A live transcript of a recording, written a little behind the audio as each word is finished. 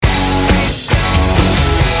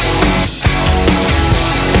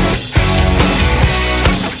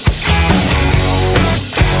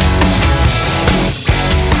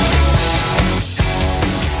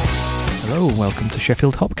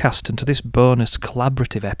Sheffield Hopcast and to this bonus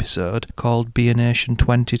collaborative episode called Beer Nation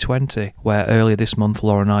 2020, where earlier this month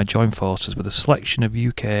Laura and I joined forces with a selection of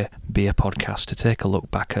UK beer podcasts to take a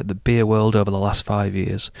look back at the beer world over the last 5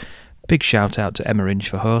 years. Big shout out to Emma Inch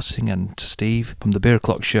for hosting and to Steve from the Beer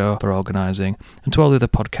O'Clock Show for organising, and to all the other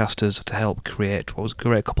podcasters to help create what was a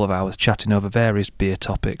great couple of hours chatting over various beer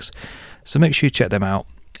topics. So make sure you check them out.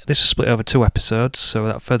 This is split over 2 episodes, so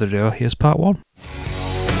without further ado, here's part 1.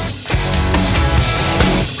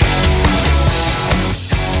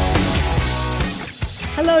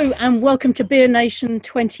 Hello and welcome to Beer Nation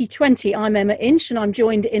 2020. I'm Emma Inch and I'm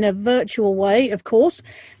joined in a virtual way, of course,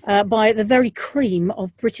 by the very cream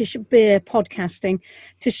of British beer podcasting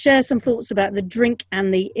to share some thoughts about the drink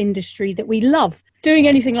and the industry that we love. Doing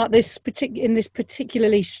anything like this in this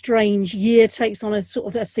particularly strange year takes on a sort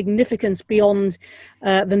of a significance beyond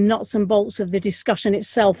the nuts and bolts of the discussion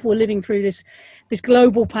itself. We're living through this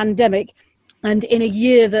global pandemic. And in a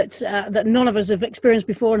year that none of us have experienced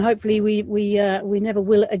before, and hopefully we never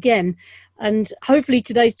will again. And hopefully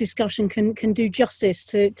today's discussion can do justice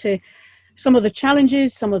to some of the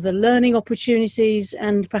challenges, some of the learning opportunities,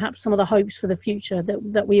 and perhaps some of the hopes for the future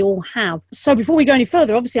that we all have. So before we go any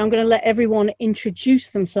further, obviously I'm going to let everyone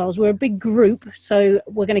introduce themselves. We're a big group, so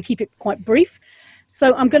we're going to keep it quite brief.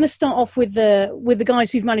 So I'm going to start off with the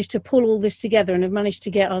guys who've managed to pull all this together and have managed to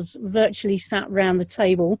get us virtually sat round the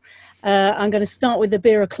table. I'm going to start with the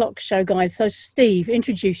Beer O'Clock Show guys. So Steve,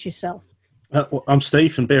 introduce yourself. I'm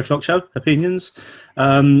Steve from Beer O'Clock Show Opinions.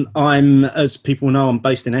 I'm, as people know, I'm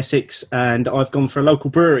based in Essex, and I've gone for a local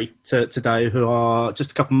brewery today who are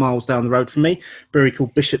just a couple of miles down the road from me. A brewery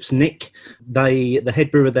called Bishop's Nick. The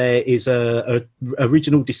head brewer there is a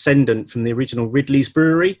original descendant from the original Ridley's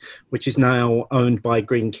Brewery, which is now owned by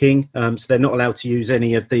Green King. So they're not allowed to use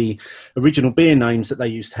any of the original beer names that they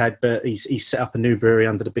used to have, but he's set up a new brewery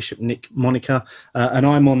under the Bishop Nick moniker. And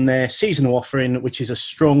I'm on their seasonal offering, which is a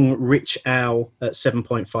strong, rich ale at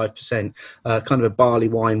 7.5%, kind of a barley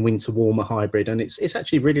wine winter warmer hybrid, and it's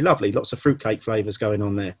actually really lovely. Lots of fruitcake flavours going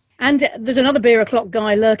on there. And there's another Beer O'Clock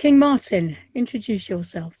guy lurking. Martin, introduce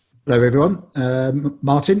yourself. Hello everyone,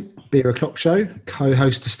 Martin, Beer O'Clock Show,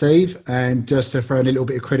 co-host to Steve, and just to throw in a little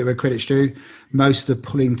bit of credit where credit's due, most of the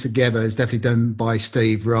pulling together is definitely done by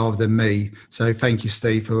Steve rather than me, so thank you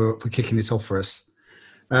Steve for kicking this off for us.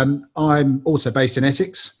 I'm also based in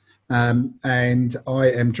Essex. And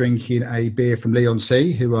I am drinking a beer from Leon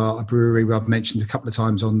C, who are a brewery I've mentioned a couple of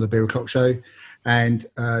times on the Beer O'Clock Show. And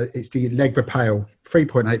it's the Allegra Pale,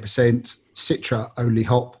 3.8%, Citra only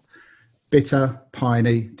hop, bitter,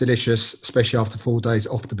 piney, delicious, especially after 4 days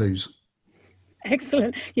off the booze.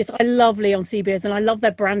 Excellent. Yes, I love Leon C beers, and I love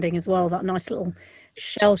their branding as well, that nice little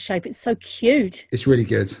shell shape. It's so cute. It's really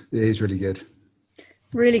good. It is really good.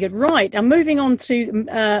 Really good. Right. I'm moving on to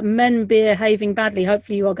men behaving badly.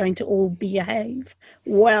 Hopefully you are going to all behave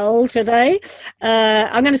well today.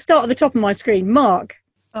 I'm going to start at the top of my screen. Mark.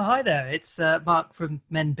 Oh, hi there. It's Mark from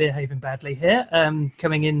Men Behaving Badly here,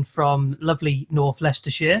 coming in from lovely North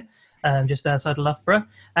Leicestershire, just outside of Loughborough.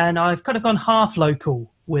 And I've kind of gone half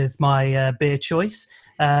local with my beer choice.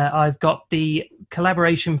 I've got the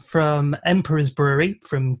collaboration from Emperor's Brewery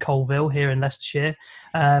from Colville here in Leicestershire,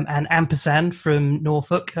 and Ampersand from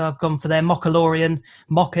Norfolk. I've gone for their Mockalorian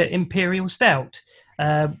Mocha Imperial Stout.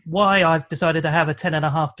 Why I've decided to have a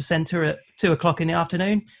 10.5%er at 2 o'clock in the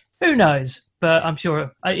afternoon, who knows? But I'm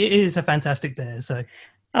sure it is a fantastic beer. So.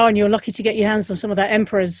 Oh, and you're lucky to get your hands on some of that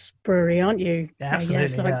Emperor's Brewery, aren't you? Absolutely. Yeah,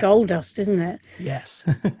 it's like gold dust, isn't it? Yes.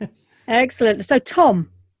 Excellent. So,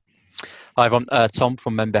 Tom. Hi, everyone. Tom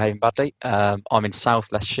from Men Behaving Badly. I'm in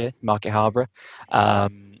South Leicestershire, Market Harbour,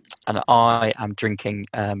 and I am drinking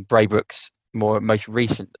Braybrook's most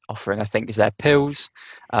recent offering, I think, is their Pils.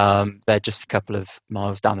 They're just a couple of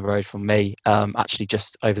miles down the road from me, actually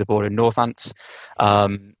just over the border in Northants.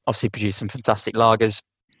 Obviously produce some fantastic lagers,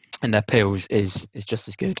 and their Pils is just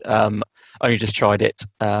as good. Only just tried it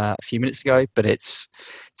a few minutes ago, but it's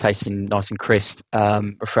tasting nice and crisp,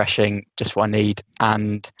 refreshing, just what I need,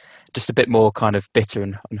 and just a bit more kind of bitter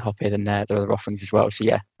and hoppier than their other offerings as well. So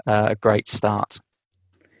yeah, a great start.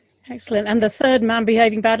 Excellent. And the third man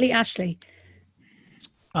behaving badly, Ashley.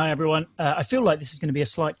 Hi, everyone. I feel like this is going to be a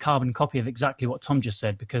slight carbon copy of exactly what Tom just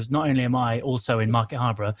said, because not only am I also in Market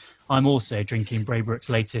Harbour, I'm also drinking Braybrook's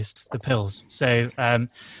latest, the Pils. So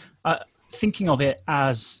thinking of it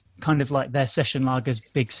as kind of like their session lager's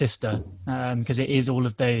big sister, because it is all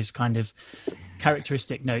of those kind of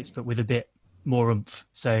characteristic notes, but with a bit more oomph.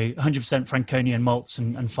 So 100% Franconian malts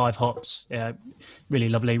and 5 hops. Really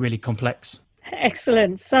lovely, really complex.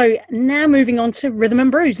 Excellent. So now moving on to Rhythm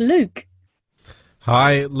and Brews. Luke.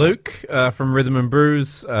 Hi, Luke from Rhythm and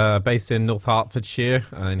Brews, based in North Hertfordshire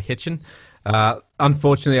in Hitchin.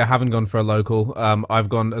 Unfortunately, I haven't gone for a local. I've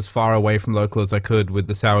gone as far away from local as I could with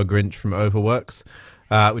the Sour Grinch from Overworks,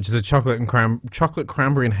 which is a chocolate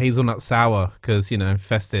cranberry and hazelnut sour, because,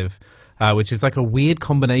 festive, which is like a weird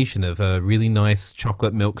combination of a really nice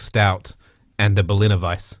chocolate milk stout and a Berliner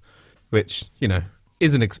Weiss, which,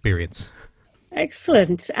 is an experience.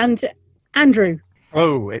 Excellent. And Andrew?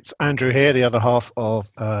 Oh, it's Andrew here, the other half of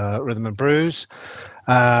Rhythm and Brews.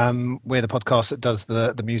 We're the podcast that does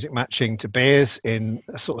the music matching to beers in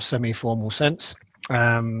a sort of semi-formal sense.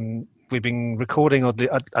 We've been recording on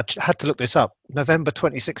I had to look this up. November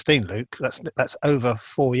 2016, Luke. That's over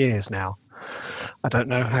 4 years now. I don't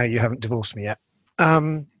know how you haven't divorced me yet.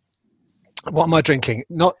 What am I drinking?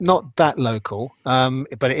 Not that local,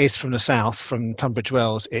 but it is from the south, from Tunbridge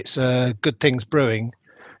Wells. It's Good Things Brewing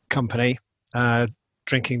Company.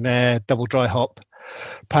 Drinking their double dry hop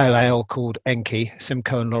pale ale called Enki,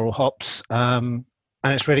 Simcoe and Laurel hops, and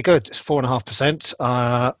it's really good. It's 4.5%.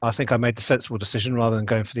 I think I made the sensible decision rather than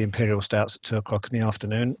going for the imperial stouts at 2:00 in the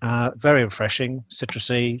afternoon. Very refreshing,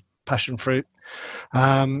 citrusy, passion fruit,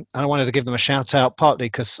 and I wanted to give them a shout out, partly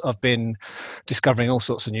because I've been discovering all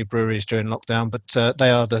sorts of new breweries during lockdown, but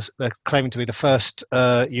they're claiming to be the first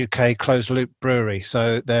UK closed loop brewery,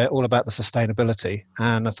 so they're all about the sustainability,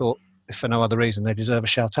 and I thought, if for no other reason, they deserve a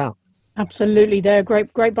shout out. Absolutely. They're a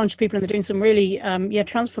great bunch of people, and they're doing some really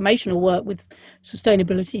transformational work with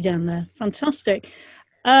sustainability down there. Fantastic.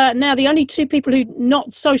 Now, the only two people who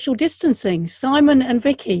not social distancing, Simon and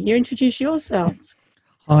Vicky, you introduce yourselves.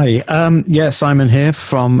 Hi, Simon here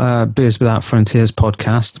from Beers Without Frontiers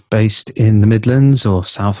podcast, based in the Midlands, or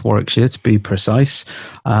South Warwickshire to be precise.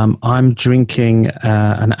 I'm drinking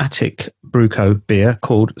an Attic Brewco beer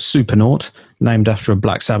called Supernaut, named after a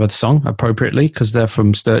Black Sabbath song, appropriately, because they're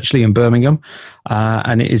from Sturchley in Birmingham.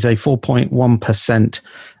 And it is a 4.1%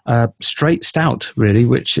 straight stout, really,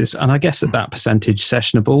 which is, and I guess at that percentage,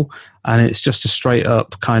 sessionable. And it's just a straight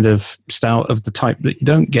up kind of stout of the type that you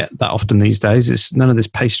don't get that often these days. It's none of this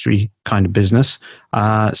pastry kind of business.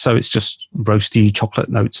 So it's just roasty chocolate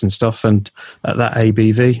notes and stuff. And at that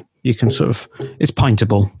ABV, you can it's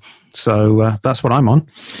pintable. So that's what I'm on.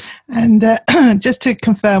 And just to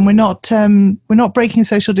confirm, we're not breaking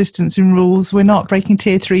social distancing rules. We're not breaking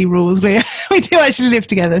tier 3 rules. We do actually live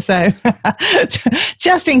together. So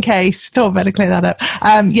just in case, thought I'd better clear that up.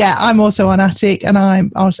 I'm also on Attic, and I'm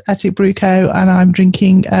on Attic Brewco, and I'm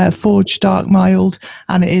drinking Forge Dark Mild,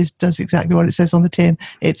 and it does exactly what it says on the tin.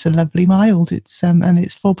 It's a lovely mild. It's and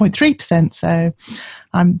it's 4.3%. So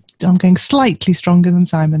I'm going slightly stronger than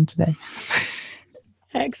Simon today.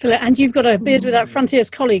 Excellent. And you've got a Beers Without Frontiers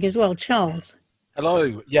colleague as well, Charles.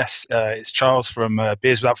 Hello. Yes, it's Charles from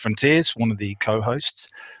Beers Without Frontiers, one of the co-hosts.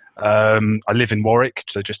 I live in Warwick,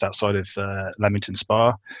 so just outside of Leamington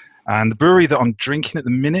Spa. And the brewery that I'm drinking at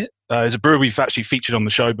the minute is a brewery we've actually featured on the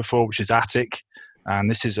show before, which is Attic. And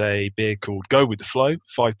this is a beer called Go With The Flow,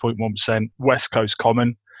 5.1% West Coast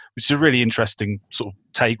Common, which is a really interesting sort of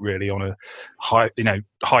take, really, on a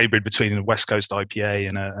hybrid between a West Coast IPA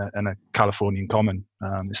and a Californian Common.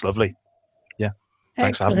 It's lovely. Yeah.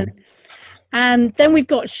 Thanks for having me. And then we've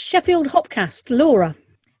got Sheffield Hopcast, Laura.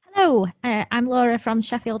 Hello, I'm Laura from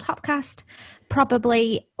Sheffield Hopcast,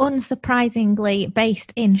 probably unsurprisingly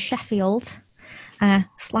based in Sheffield.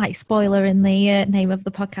 Slight spoiler in the name of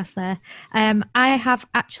the podcast there. I have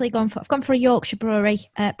actually gone for a Yorkshire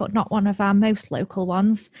brewery, but not one of our most local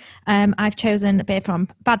ones. I've chosen a beer from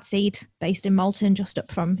Bad Seed, based in Malton, just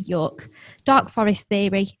up from York. Dark Forest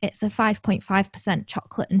Theory. It's a 5.5%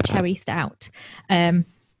 chocolate and cherry stout.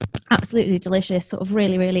 Absolutely delicious, sort of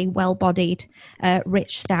really, really well-bodied,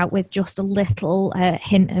 rich stout with just a little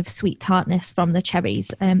hint of sweet tartness from the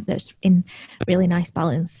cherries. That's in really nice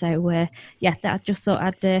balance. So I just thought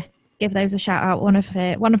I'd give those a shout out. One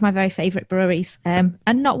of my very favourite breweries, and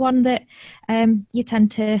not one that you tend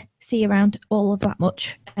to see around all of that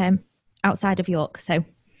much outside of York. So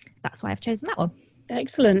that's why I've chosen that one.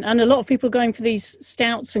 Excellent, and a lot of people are going for these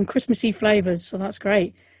stouts and Christmassy flavours, so that's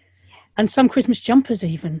great. And some Christmas jumpers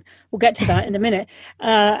even. We'll get to that in a minute.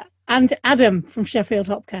 And Adam from Sheffield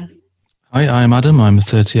Hopcast. Hi, I'm Adam. I'm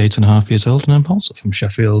 38 and a half years old, and I'm also from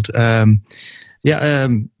Sheffield. One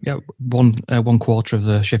quarter of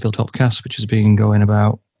the Sheffield Hopcast, which has been going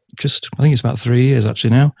about I think it's about 3 years actually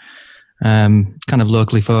now. Kind of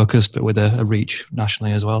locally focused, but with a reach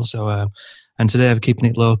nationally as well. So, and today I'm keeping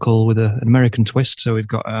it local with an American twist. So we've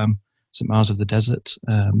got St. Mars of the Desert,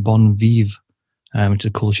 Bon Vive, which is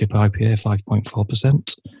a Cool Ship IPA,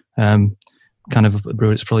 5.4%. Kind of a brew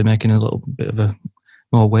that's probably making a little bit of a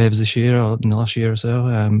more waves this year or in the last year or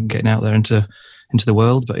so, getting out there into the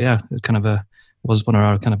world. But yeah, it kind of was one of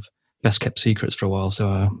our kind of best kept secrets for a while. So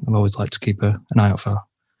I've always liked to keep an eye out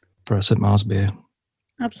for a St. Mars beer.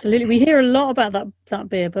 Absolutely, we hear a lot about that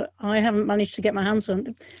beer, but I haven't managed to get my hands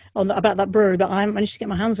on about that brewery. But I haven't managed to get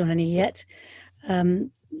my hands on any yet.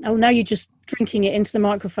 Now you're just drinking it into the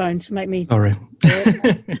microphone to make me. Sorry.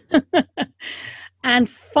 And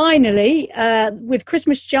finally, with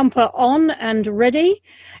Christmas jumper on and ready,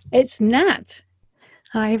 it's Nat.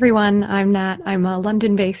 Hi, everyone. I'm Nat. I'm a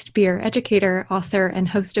London-based beer educator, author, and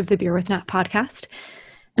host of the Beer with Nat podcast.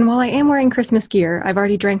 And while I am wearing Christmas gear, I've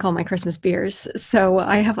already drank all my Christmas beers. So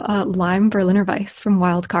I have a lime Berliner Weiss from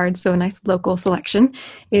Wildcard, so a nice local selection.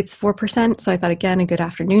 It's 4%, so I thought, again, a good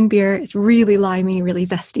afternoon beer. It's really limey, really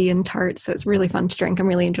zesty and tart, so it's really fun to drink. I'm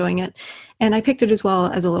really enjoying it. And I picked it as well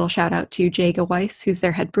as a little shout out to Jaga Weiss, who's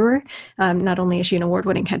their head brewer. Not only is she an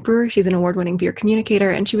award-winning head brewer, she's an award-winning beer communicator,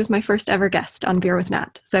 and she was my first ever guest on Beer with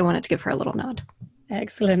Nat, so I wanted to give her a little nod.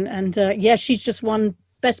 Excellent. And she's just won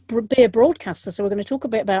Best Beer Broadcaster, so we're going to talk a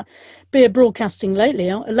bit about beer broadcasting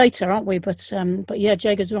later, aren't we? But yeah,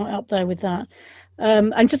 Jaga's right up there with that.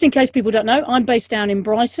 And just in case people don't know, I'm based down in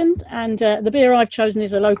Brighton, and the beer I've chosen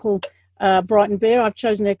is a local Brighton beer. I've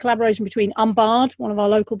chosen a collaboration between Umbard, one of our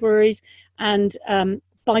local breweries, and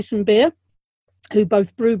Bison Beer, who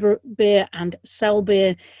both brew beer and sell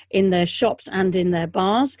beer in their shops and in their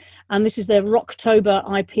bars. And this is their Rocktober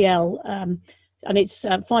IPL, and it's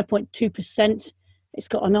 5.2%. It's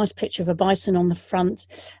got a nice picture of a bison on the front,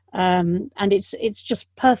 and it's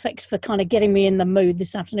just perfect for kind of getting me in the mood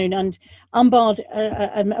this afternoon. And Umbard,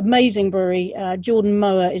 an amazing brewery. Jordan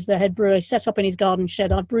Mower is the head brewer. He set up in his garden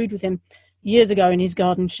shed. I've brewed with him years ago in his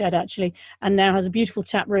garden shed, actually, and now has a beautiful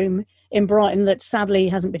tap room in Brighton that sadly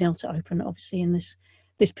hasn't been able to open, obviously, in this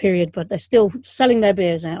period, but they're still selling their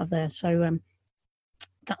beers out of there. So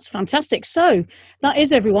that's fantastic. So that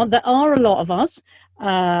is everyone. There are a lot of us.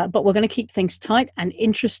 But we're going to keep things tight and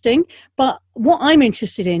interesting. But what I'm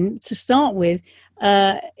interested in to start with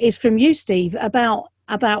is from you, Steve, about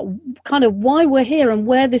kind of why we're here and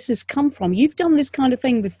where this has come from. You've done this kind of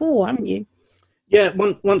thing before, haven't you? Yeah,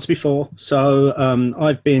 once before. So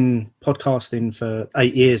I've been podcasting for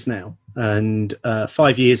 8 years now. And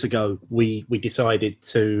 5 years ago, we decided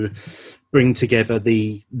to bring together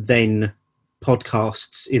the then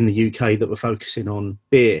podcasts in the UK that were focusing on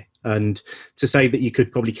beer. And to say that you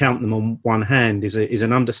could probably count them on one hand is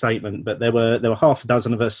an understatement. But there were half a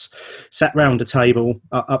dozen of us sat round a table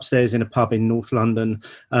upstairs in a pub in North London,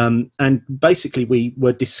 and basically we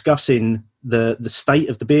were discussing the state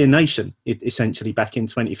of the beer nation, essentially back in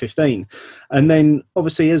 2015. And then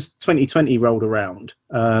obviously as 2020 rolled around,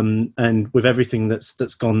 and with everything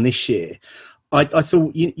that's gone this year, I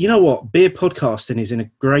thought, you know what, beer podcasting is in a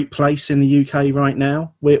great place in the UK right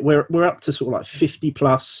now. We're up to sort of like 50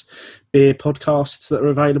 plus beer podcasts that are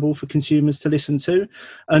available for consumers to listen to,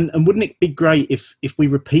 and wouldn't it be great if we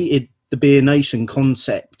repeated the Beer Nation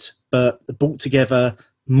concept, but brought together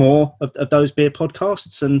more of those beer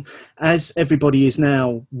podcasts? And as everybody is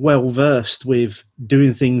now well versed with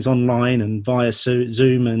doing things online and via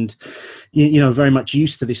Zoom, and very much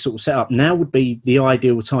used to this sort of setup, now would be the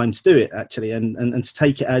ideal time to do it, actually, and to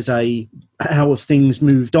take it as how have things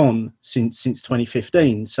moved on since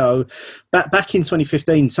 2015. So back in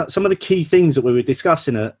 2015, some of the key things that we were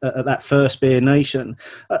discussing at that first Beer Nation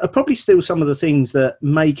are probably still some of the things that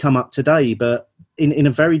may come up today, but in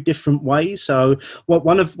a very different way. So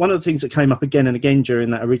one of the things that came up again and again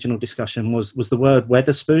during that original discussion was the word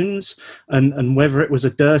Wetherspoons, and whether it was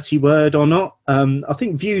a dirty word or not. I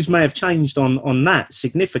think views may have changed on that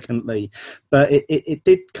significantly, but it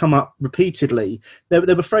did come up repeatedly.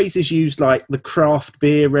 There were phrases used like the craft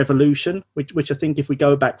beer revolution, which I think if we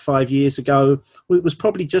go back 5 years ago, it was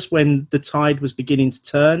probably just when the tide was beginning to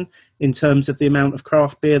turn in terms of the amount of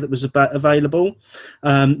craft beer that was available.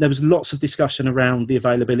 There was lots of discussion around the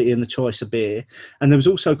availability and the choice of beer. And there was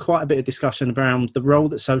also quite a bit of discussion around the role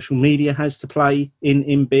that social media has to play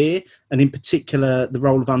in beer, and in particular, the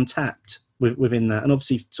role of Untapped within that. And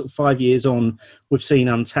obviously, sort of 5 years on, we've seen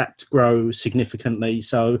Untapped grow significantly.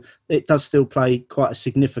 So it does still play quite a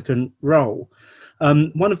significant role.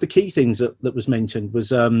 One of the key things that was mentioned was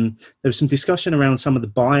there was some discussion around some of the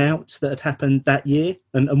buyouts that had happened that year.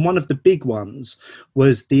 And one of the big ones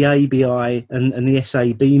was the ABI and the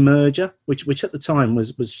SAB merger, which at the time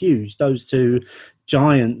was huge. Those two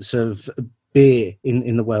giants of beer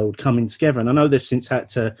in the world coming together. And I know they've since had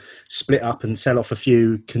to split up and sell off a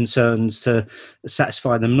few concerns to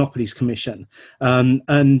satisfy the Monopolies Commission. And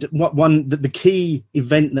the key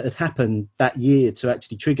event that had happened that year to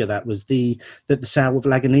actually trigger that was the sale of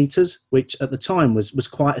Lagunitas, which at the time was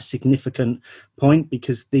quite a significant point,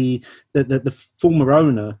 because the former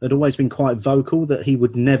owner had always been quite vocal that he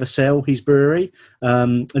would never sell his brewery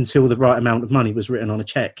until the right amount of money was written on a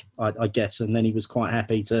check, I guess, and then he was quite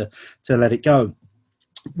happy to let it go.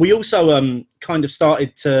 We also kind of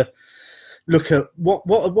started to look at what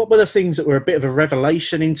were the things that were a bit of a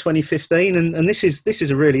revelation in 2015, and this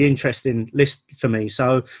is a really interesting list for me.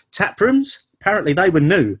 So tap rooms, apparently they were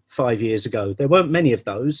new 5 years ago. There weren't many of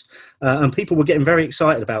those, and people were getting very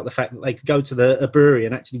excited about the fact that they could go to a brewery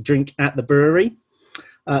and actually drink at the brewery.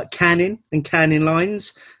 Canning and canning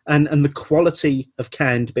lines and the quality of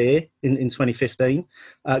canned beer in 2015,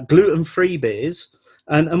 gluten-free beers,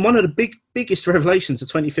 and one of the biggest revelations of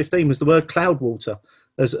 2015 was the word Cloudwater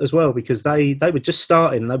as well, because they were just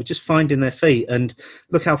starting and they were just finding their feet, and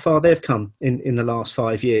look how far they've come in the last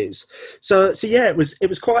 5 years. So yeah, it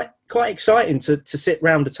was quite exciting to sit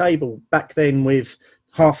round a table back then with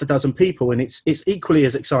half a dozen people, and it's equally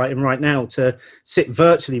as exciting right now to sit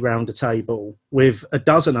virtually round a table with a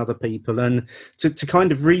dozen other people and to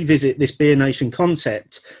kind of revisit this Beer Nation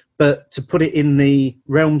concept, but to put it in the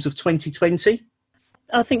realms of 2020.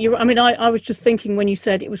 I think you're. I mean, I was just thinking when you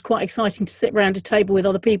said it was quite exciting to sit round a table with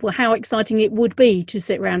other people, how exciting it would be to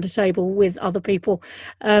sit round a table with other people.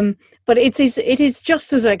 But it is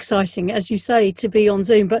just as exciting, as you say, to be on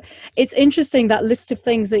Zoom. But it's interesting, that list of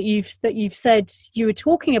things that you've said you were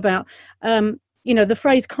talking about. The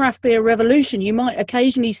phrase craft beer revolution, you might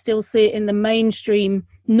occasionally still see it in the mainstream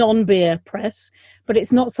non-beer press, but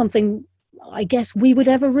it's not something I guess we would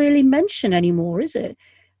ever really mention anymore, is it?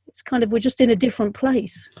 It's kind of, we're just in a different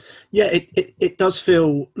place. Yeah, it does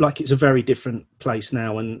feel like it's a very different place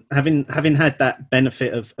now. And having had that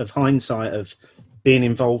benefit of hindsight of being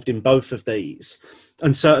involved in both of these,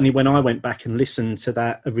 and certainly when I went back and listened to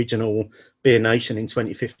that original Beer Nation in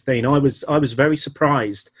 2015, I was very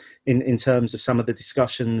surprised in terms of some of the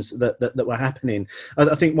discussions that were happening.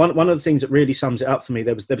 I think one of the things that really sums it up for me,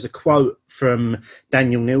 there was a quote from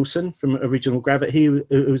Daniel Nielsen from Original Gravity, who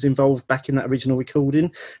was involved back in that original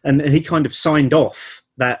recording, and he kind of signed off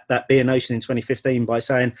that Beer Nation in 2015 by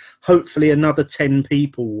saying, hopefully another 10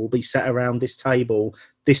 people will be sat around this table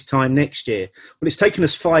this time next year. Well, it's taken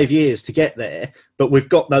us 5 years to get there, but we've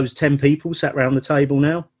got those 10 people sat around the table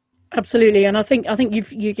now. Absolutely, and I think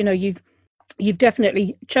you've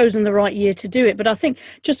definitely chosen the right year to do it. But I think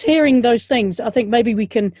just hearing those things, I think maybe we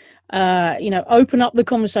can open up the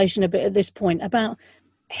conversation a bit at this point about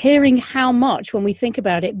hearing how much, when we think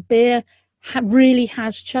about it, beer really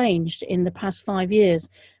has changed in the past 5 years.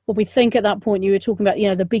 When we think at that point, you were talking about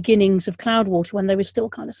the beginnings of Cloudwater when they were still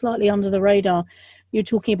kind of slightly under the radar. You're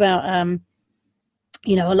talking about a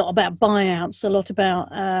lot about buyouts, a lot about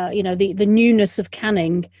the newness of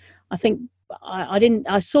canning. I think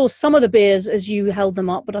I saw some of the beers as you held them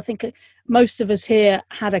up, but I think most of us here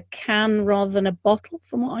had a can rather than a bottle,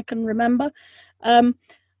 from what I can remember.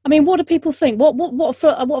 I mean, what do people think? What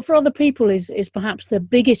for other people is perhaps the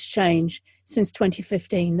biggest change since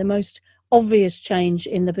 2015, the most obvious change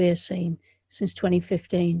in the beer scene since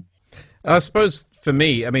 2015? I suppose for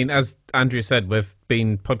me, I mean, as Andrew said, we've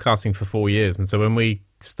been podcasting for 4 years, and so when we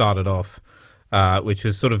started off, which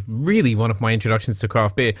was sort of really one of my introductions to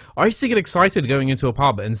craft beer, I used to get excited going into a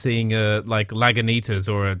pub and seeing like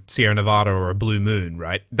Lagunitas or a Sierra Nevada or a Blue Moon,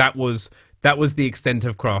 right? That was the extent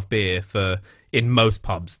of craft beer in most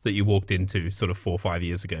pubs that you walked into sort of 4 or 5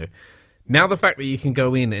 years ago. Now the fact that you can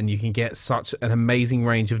go in and you can get such an amazing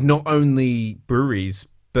range of not only breweries,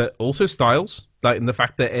 but also styles, like in the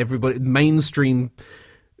fact that everybody, mainstream,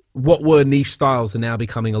 what were niche styles are now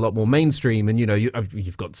becoming a lot more mainstream. And,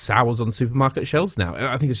 you've got sours on supermarket shelves now.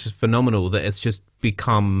 I think it's just phenomenal that it's just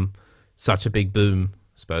become such a big boom, I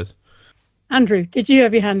suppose. Andrew, did you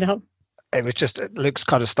have your hand up? It was just, Luke's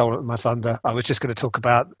kind of stolen my thunder. I was just going to talk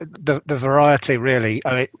about the variety, really.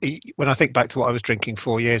 I mean, when I think back to what I was drinking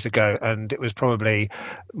 4 years ago, and it was probably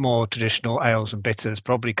more traditional ales and bitters,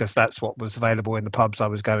 probably because that's what was available in the pubs I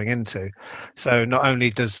was going into. So not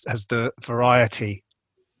only has the variety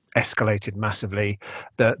escalated massively,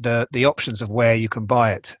 the options of where you can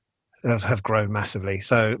buy it have grown massively.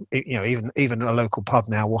 So even a local pub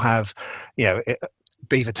now will have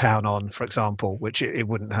Beavertown on, for example, which it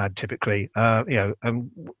wouldn't have typically.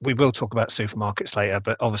 And we will talk about supermarkets later,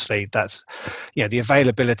 but obviously that's the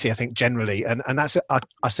availability, I think, generally, and that's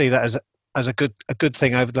I see that as a good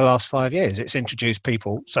thing over the last 5 years. It's introduced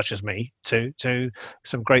people such as me to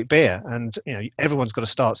some great beer, and everyone's got to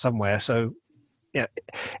start somewhere. So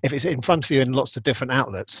if it's in front of you in lots of different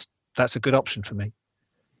outlets, that's a good option for me.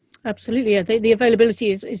 Absolutely, yeah. The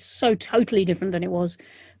availability is so totally different than it was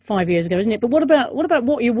 5 years ago, isn't it? But what about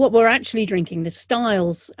what we're actually drinking, the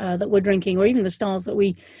styles that we're drinking, or even the styles that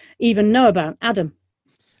we even know about? Adam.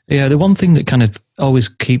 Yeah, the one thing that kind of always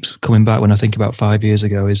keeps coming back when I think about 5 years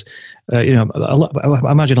ago is, I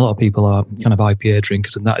imagine a lot of people are kind of IPA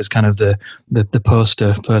drinkers, and that is kind of the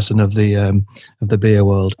poster person of the beer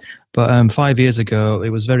world. But 5 years ago, it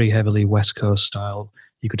was very heavily West Coast style.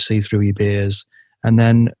 You could see through your beers, and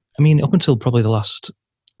then up until probably the last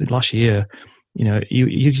year,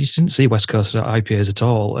 you didn't see West Coast IPAs at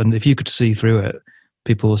all. And if you could see through it,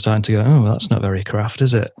 people were starting to go, "Oh, well, that's not very craft,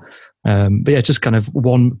 is it?" But yeah, just kind of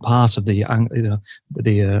one part of the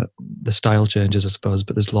style changes, I suppose.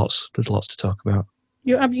 But there's lots to talk about.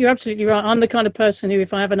 You're absolutely right. I'm the kind of person who,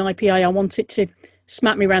 if I have an IPA, I want it to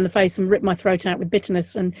smack me around the face and rip my throat out with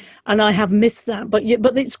bitterness, and I have missed that. But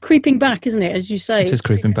it's creeping back, isn't it? As you say, it is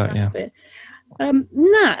creeping back. Yeah.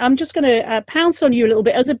 Nat, I'm just going to pounce on you a little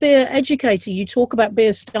bit. As a beer educator, you talk about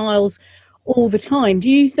beer styles all the time. Do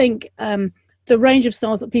you think the range of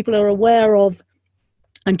styles that people are aware of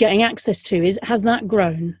and getting access to has that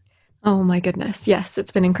grown? Oh my goodness, yes,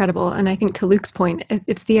 it's been incredible. And I think to Luke's point,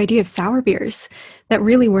 it's the idea of sour beers that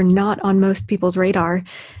really were not on most people's radar.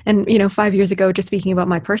 And 5 years ago, just speaking about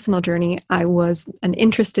my personal journey, I was an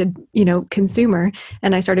interested consumer,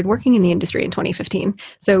 and I started working in the industry in 2015.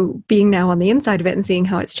 So being now on the inside of it and seeing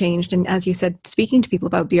how it's changed, and as you said, speaking to people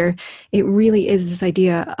about beer, it really is this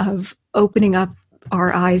idea of opening up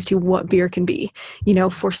our eyes to what beer can be.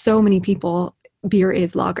 For so many people, beer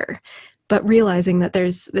is lager. But realizing that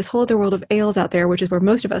there's this whole other world of ales out there, which is where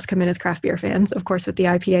most of us come in as craft beer fans, of course, with the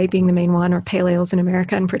IPA being the main one, or pale ales in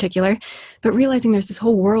America in particular. But realizing there's this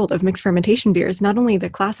whole world of mixed fermentation beers, not only the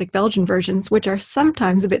classic Belgian versions, which are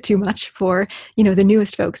sometimes a bit too much for, the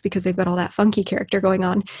newest folks because they've got all that funky character going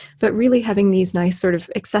on, but really having these nice sort of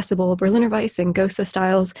accessible Berliner Weiss and Gosa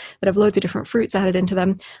styles that have loads of different fruits added into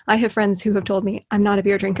them. I have friends who have told me, "I'm not a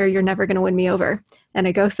beer drinker, you're never going to win me over." And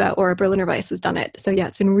a Gosa or a Berliner Weiss has done it. So yeah,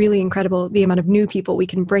 it's been really incredible the amount of new people we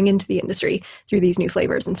can bring into the industry through these new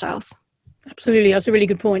flavors and styles. Absolutely, that's a really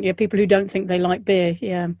good point. Yeah, people who don't think they like beer.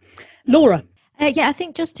 Yeah, Laura. Yeah, I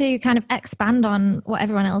think just to kind of expand on what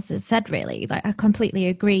everyone else has said, really, I completely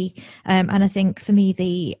agree. And I think for me,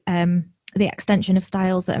 the extension of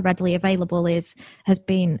styles that are readily available has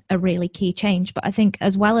been a really key change. But I think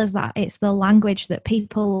as well as that, it's the language that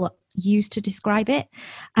people use to describe it,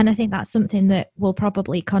 and I think that's something that will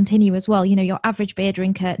probably continue as well. Your average beer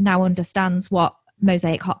drinker now understands what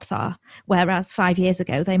mosaic hops are, whereas 5 years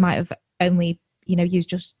ago they might have only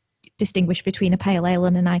just distinguished between a pale ale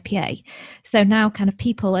and an IPA. So now kind of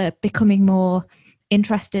people are becoming more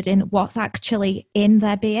interested in what's actually in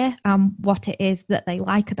their beer and what it is that they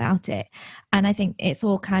like about it. And I think it's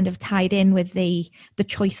all kind of tied in with the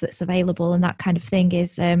choice that's available, and that kind of thing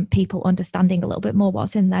is people understanding a little bit more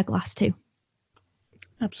what's in their glass too.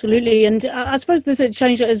 Absolutely. And I suppose there's a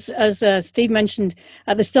change, as Steve mentioned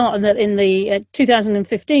at the start, and that in the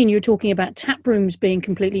 2015, you were talking about tap rooms being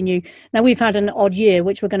completely new. Now, we've had an odd year,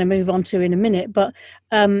 which we're going to move on to in a minute, but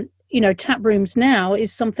tap rooms now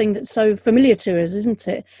is something that's so familiar to us, isn't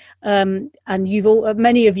it? And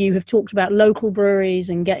many of you have talked about local breweries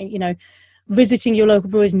and getting, visiting your local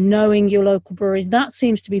breweries, knowing your local breweries. That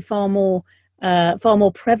seems to be far more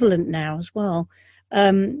prevalent now as well.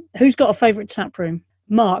 Who's got a favourite tap room?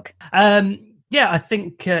 Mark? Yeah, I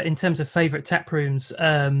think in terms of favourite tap rooms,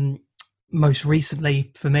 most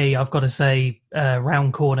recently for me, I've got to say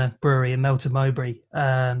Round Corner Brewery in Melton Mowbray.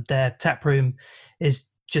 Their tap room is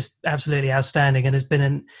just absolutely outstanding, and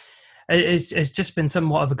it's just been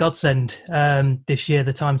somewhat of a godsend this year,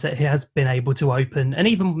 the times that it has been able to open, and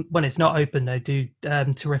even when it's not open, they do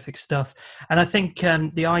terrific stuff. And I think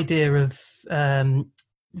the idea of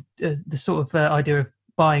idea of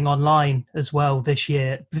buying online as well this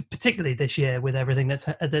year, particularly this year with everything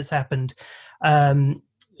that's happened,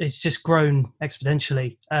 it's just grown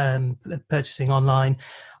exponentially. Purchasing online,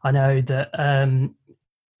 I know that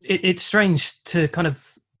it's strange to kind of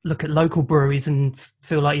look at local breweries and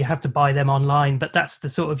feel like you have to buy them online, but that's the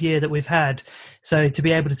sort of year that we've had. So to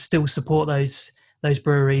be able to still support those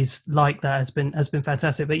breweries like that has been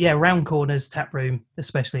fantastic. But yeah, Round Corner's tap room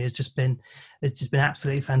especially has just been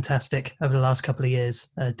absolutely fantastic over the last couple of years.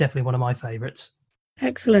 Definitely one of my favourites.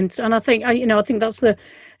 Excellent. And I think that's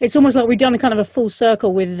it's almost like we've done a kind of a full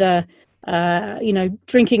circle with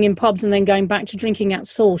drinking in pubs and then going back to drinking at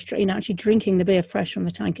source, actually drinking the beer fresh from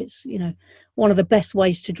the tank. It's, one of the best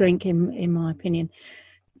ways to drink in my opinion.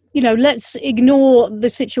 Let's ignore the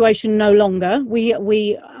situation no longer.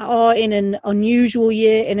 We are in an unusual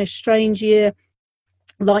year, in a strange year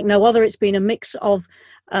like no other. It's been a mix of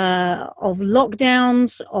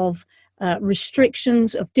lockdowns, of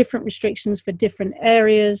restrictions, of different restrictions for different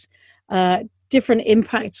areas, different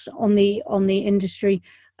impacts on the industry.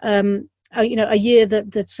 A year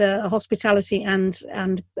that hospitality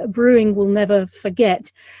and brewing will never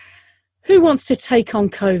forget. Who wants to take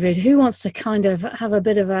on COVID? Who wants to kind of have a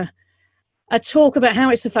bit of a talk about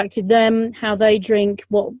how it's affected them, how they drink,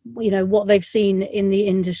 what they've seen in the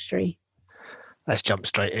industry? Let's jump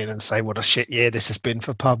straight in and say what a shit year this has been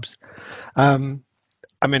for pubs.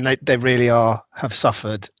 They really are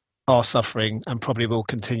suffering, and probably will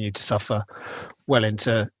continue to suffer well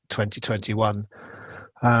into 2021.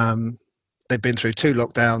 They've been through 2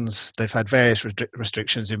 lockdowns. They've had various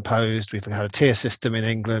restrictions imposed. We've had a tier system in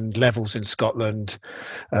England, levels in Scotland,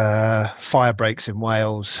 fire breaks in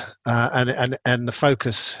Wales, and the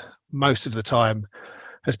focus most of the time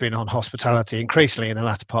has been on hospitality, increasingly in the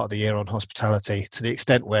latter part of the year on hospitality, to the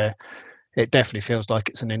extent where it definitely feels like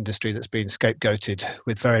it's an industry that's been scapegoated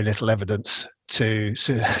with very little evidence to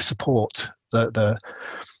support the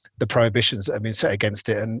prohibitions that have been set against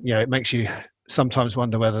it. And it makes you sometimes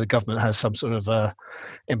wonder whether the government has some sort of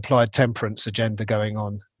implied temperance agenda going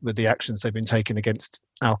on with the actions they've been taking against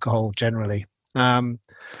alcohol generally.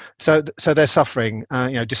 So they're suffering.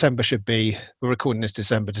 December should be, we're recording this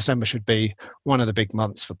December should be one of the big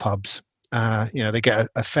months for pubs. They get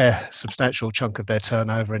a fair substantial chunk of their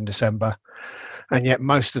turnover in December, and yet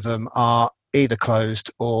most of them are either closed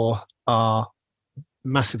or are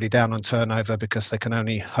massively down on turnover because they can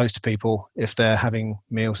only host people if they're having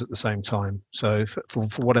meals at the same time. So for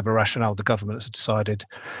whatever rationale the government has decided,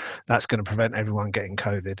 that's going to prevent everyone getting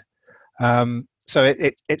COVID. So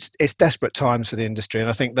it's desperate times for the industry, and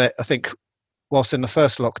I think whilst in the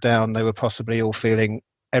first lockdown they were possibly all feeling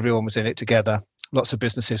everyone was in it together, lots of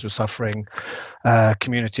businesses were suffering,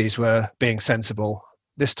 communities were being sensible.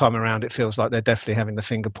 This time around it feels like they're definitely having the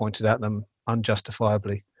finger pointed at them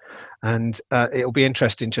unjustifiably. And it'll be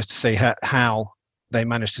interesting just to see how they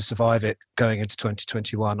manage to survive it going into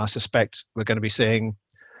 2021. I suspect we're going to be seeing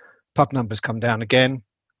pub numbers come down again.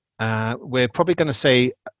 We're probably going to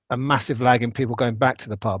see a massive lag in people going back to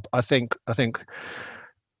the pub. I think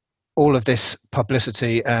all of this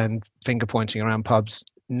publicity and finger pointing around pubs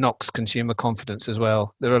knocks consumer confidence as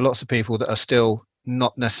well. There are lots of people that are still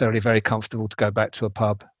not necessarily very comfortable to go back to a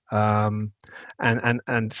pub.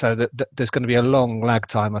 And so there's going to be a long lag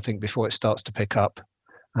time, I think, before it starts to pick up.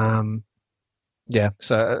 So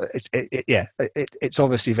it's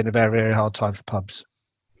obviously been a very, very hard time for pubs.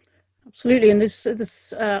 Absolutely. And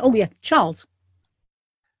this Charles.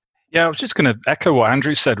 Yeah, I was just going to echo what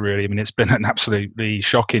Andrew said, really. I mean, it's been an absolutely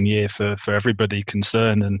shocking year for everybody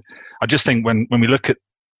concerned. And I just think when we look at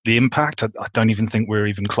the impact, I don't even think we're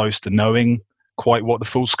even close to knowing quite what the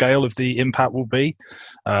full scale of the impact will be.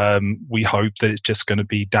 We hope that it's just going to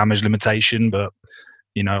be damage limitation, but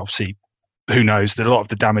obviously, who knows? A lot of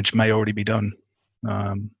the damage may already be done.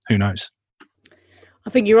 Who knows? I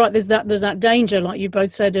think you're right. There's that danger, like you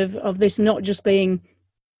both said, of this not just being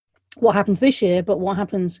what happens this year, but what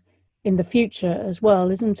happens in the future as well,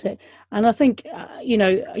 isn't it? And I think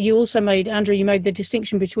you also made the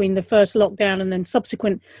distinction between the first lockdown and then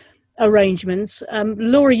subsequent arrangements.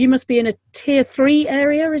 Laura, you must be in a tier 3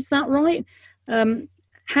 area, is that right?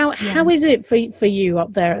 How is it for you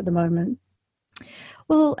up there at the moment?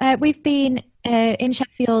 Well, we've been in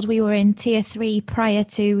Sheffield. We were in tier 3 prior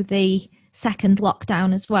to the second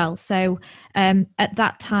lockdown as well. So at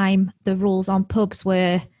that time, the rules on pubs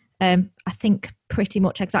were, I think, pretty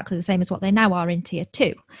much exactly the same as what they now are in tier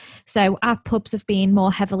 2. So our pubs have been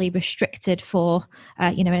more heavily restricted for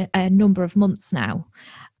a number of months now.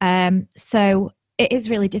 So it is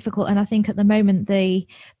really difficult. And I think at the moment, the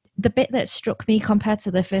bit that struck me compared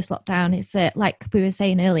to the first lockdown is like we were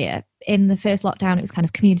saying earlier, in the first lockdown, it was kind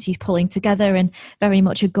of communities pulling together and very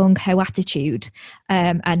much a gung-ho attitude,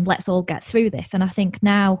 and let's all get through this. And I think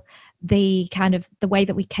now the way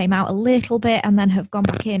that we came out a little bit and then have gone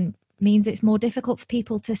back in means it's more difficult for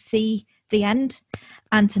people to see the end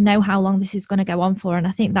and to know how long this is going to go on for. And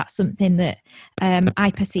I think that's something that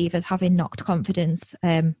I perceive as having knocked confidence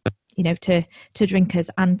to drinkers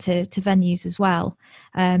and to venues as well.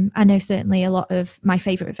 I know certainly a lot of my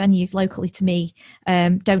favourite venues locally to me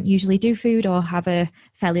don't usually do food or have a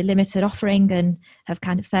fairly limited offering, and have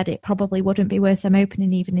kind of said it probably wouldn't be worth them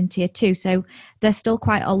opening even in tier 2. So there's still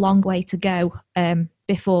quite a long way to go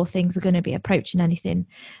before things are going to be approaching anything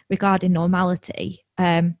regarding normality.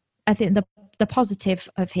 I think the positive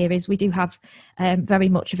of here is we do have very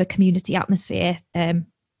much of a community atmosphere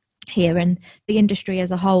here, and the industry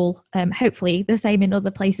as a whole, hopefully the same in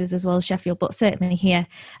other places as well as Sheffield, but certainly here,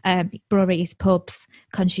 breweries, pubs,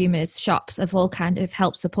 consumers, shops have all kind of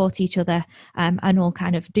helped support each other, and all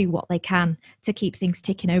kind of do what they can to keep things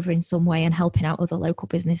ticking over in some way and helping out other local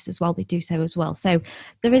businesses while they do so as well. So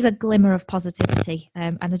there is a glimmer of positivity,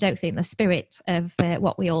 and I don't think the spirit of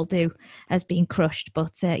what we all do has been crushed,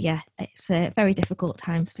 but it's very difficult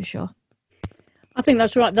times for sure. I think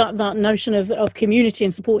that's right. That notion of community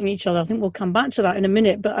and supporting each other. I think we'll come back to that in a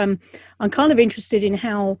minute. But I'm kind of interested in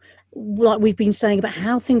how, like we've been saying, about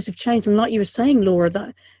how things have changed. And like you were saying, Laura,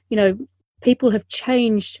 that people have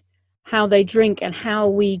changed how they drink, and how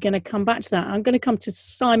we going to come back to that. I'm going to come to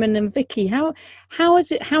Simon and Vicky. How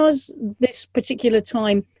has this particular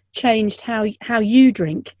time changed how you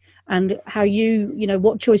drink, and how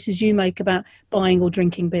what choices you make about buying or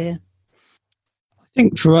drinking beer? I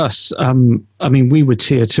think for us, we were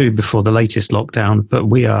tier 2 before the latest lockdown, but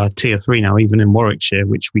we are tier 3 now, even in Warwickshire,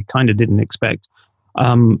 which we kind of didn't expect.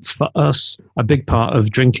 For us, a big part of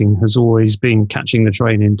drinking has always been catching the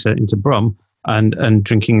train into Brum and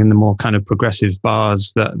drinking in the more kind of progressive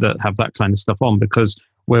bars that have that kind of stuff on, because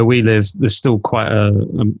where we live, there's still quite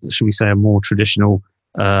should we say, a more traditional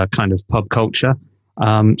kind of pub culture.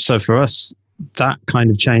 So for us, that kind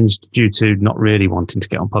of changed due to not really wanting to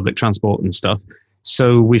get on public transport and stuff.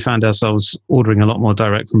 So we found ourselves ordering a lot more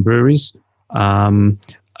direct from breweries. And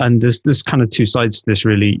there's kind of two sides to this,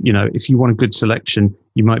 really. If you want a good selection,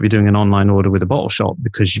 you might be doing an online order with a bottle shop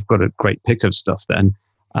because you've got a great pick of stuff then.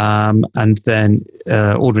 And then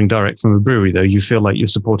ordering direct from a brewery, though, you feel like you're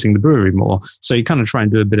supporting the brewery more. So you kind of try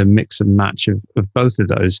and do a bit of mix and match of both of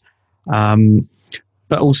those.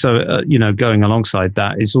 But also, going alongside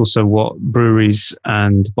that is also what breweries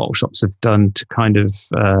and bottle shops have done to kind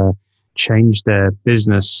of change their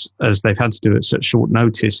business, as they've had to do it at such short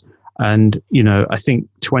notice. And, I think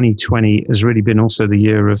 2020 has really been also the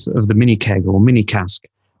year of the mini keg or mini cask,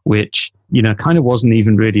 which, kind of wasn't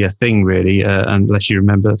even really a thing, really, unless you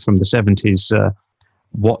remember from the 70s,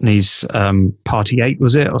 Watney's Party 8,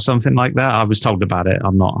 was it, or something like that? I was told about it.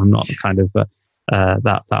 I'm not kind of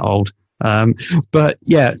that old. But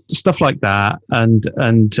yeah, stuff like that.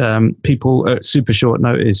 And people at super short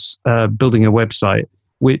notice building a website,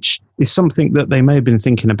 which is something that they may have been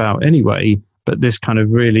thinking about anyway, but this kind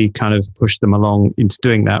of really kind of pushed them along into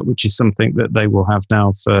doing that, which is something that they will have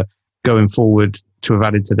now for going forward to have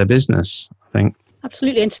added to their business, I think.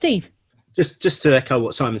 Absolutely. And Steve? Just to echo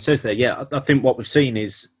what Simon says there, yeah, I think what we've seen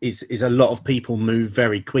is a lot of people move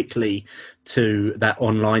very quickly to that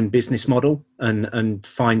online business model and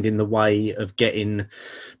finding the way of getting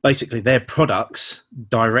basically their products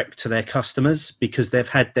direct to their customers, because they've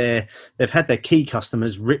had their key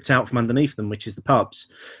customers ripped out from underneath them, which is the pubs.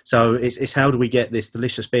 So it's how do we get this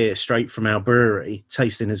delicious beer straight from our brewery,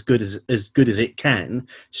 tasting as good as it can,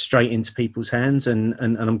 straight into people's hands. And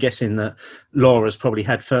I'm guessing that Laura's probably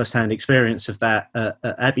had first-hand experience of that at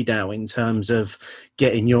Abbeydale in terms of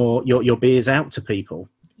getting your beers out to people.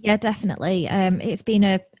 Yeah, definitely. It's been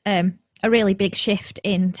a really big shift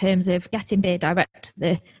in terms of getting beer direct to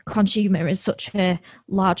the consumer as such a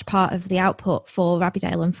large part of the output for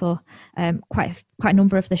Abbeydale and for quite a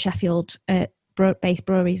number of the Sheffield based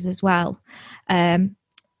breweries as well.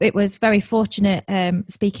 It was very fortunate,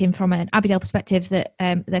 speaking from an Abbeydale perspective, that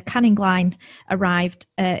the canning line arrived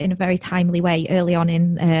in a very timely way early on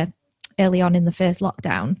in the first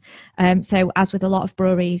lockdown. So as with a lot of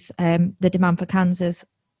breweries, the demand for cans has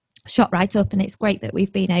shot right up, and it's great that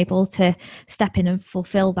we've been able to step in and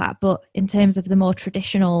fulfill that. But in terms of the more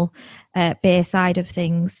traditional beer side of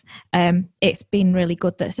things, it's been really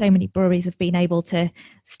good that so many breweries have been able to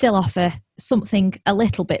still offer something a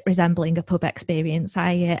little bit resembling a pub experience.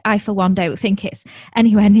 I for one don't think it's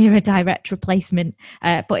anywhere near a direct replacement,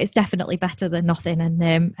 but it's definitely better than nothing,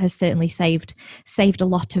 and has certainly saved a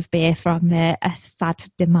lot of beer from a sad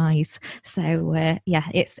demise. So yeah,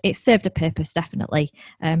 it's served a purpose, definitely.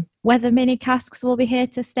 Whether mini casks will be here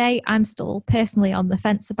to stay, I'm still personally on the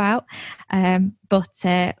fence about, but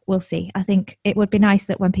we'll see. I think it would be nice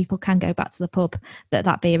that when people can go back to the pub,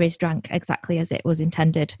 that beer is drank exactly as it was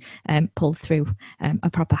intended, pulled through a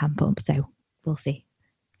proper hand pump. So we'll see.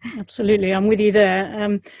 Absolutely, I'm with you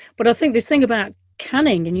there. But I think this thing about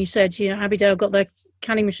canning, and you said, Abbeydale got their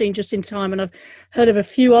canning machine just in time, and I've heard of a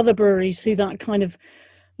few other breweries who that kind of,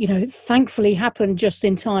 thankfully happened just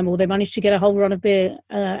in time, or they managed to get a whole run of beer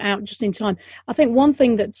out just in time. I think one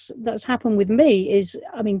thing that's happened with me is,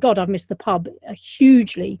 I've missed the pub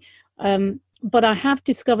hugely. but I have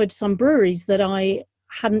discovered some breweries that I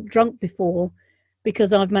hadn't drunk before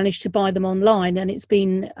because I've managed to buy them online, and it's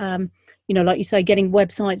been, like you say, getting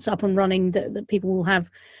websites up and running that people will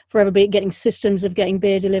have forever, be getting systems of getting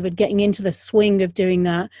beer delivered, getting into the swing of doing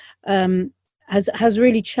that, has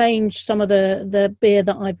really changed some of the beer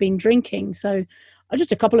that I've been drinking. So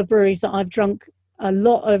just a couple of breweries that I've drunk a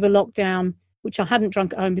lot over lockdown, which I hadn't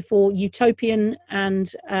drunk at home before, Utopian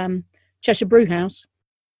and Cheshire Brewhouse,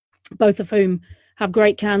 both of whom have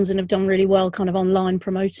great cans and have done really well kind of online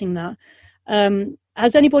promoting that.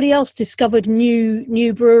 Has anybody else discovered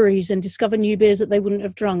new breweries and discovered new beers that they wouldn't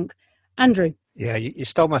have drunk? Andrew? Yeah, you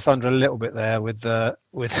stole my thunder a little bit there with the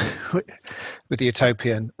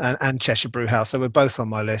Utopian and Cheshire Brewhouse. They were both on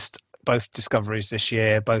my list, both discoveries this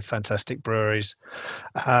year, both fantastic breweries.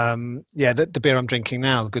 The beer I'm drinking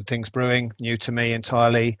now, Good Things Brewing, new to me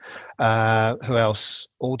entirely. Who else?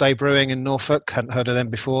 All Day Brewing in Norfolk, hadn't heard of them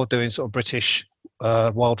before, doing sort of British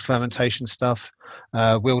wild fermentation stuff.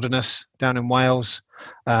 Wilderness down in Wales,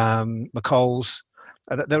 McColl's.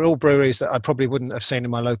 They're all breweries that I probably wouldn't have seen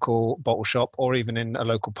in my local bottle shop or even in a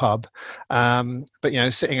local pub. But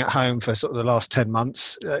sitting at home for sort of the last 10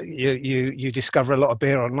 months, you discover a lot of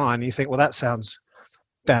beer online. And you think, well, that sounds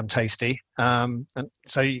damn tasty, and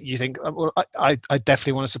so you think, well, I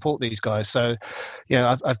definitely want to support these guys. So,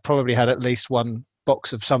 I've probably had at least one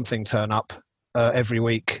box of something turn up every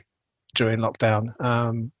week during lockdown.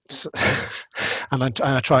 And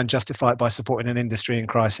I try and justify it by supporting an industry in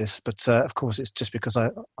crisis, but of course it's just because I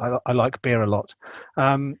like beer a lot.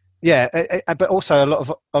 But also a lot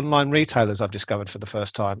of online retailers I've discovered for the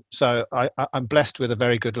first time. So I'm blessed with a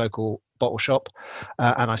very good local bottle shop,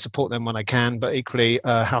 and I support them when I can. But equally,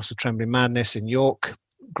 House of Trembling Madness in York,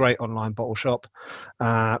 great online bottle shop.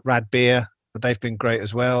 Rad Beer, they've been great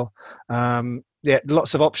as well.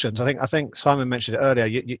 Lots of options. I think Simon mentioned it earlier.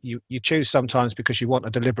 You choose sometimes because you want a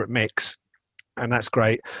deliberate mix, and that's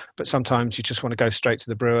great. But sometimes you just want to go straight to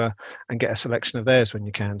the brewer and get a selection of theirs when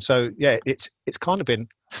you can. So it's kind of been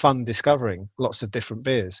fun discovering lots of different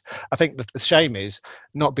beers. I think the shame is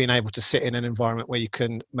not being able to sit in an environment where you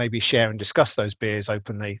can maybe share and discuss those beers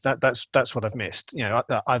openly. That's what I've missed.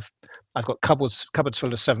 I've got cupboards full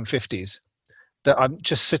of 750s that I'm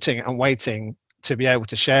just sitting and waiting to be able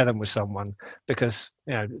to share them with someone because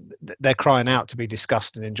they're crying out to be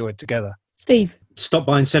discussed and enjoyed together. Steve? Stop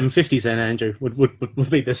buying 750s then, Andrew, would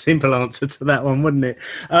be the simple answer to that one, wouldn't it?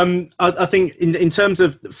 I think in terms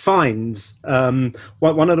of finds, one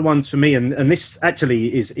of the ones for me, and this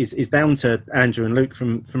actually is down to Andrew and Luke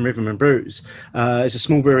from Riverman Brews, is a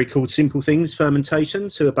small brewery called Simple Things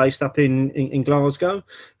Fermentations, who are based up in Glasgow,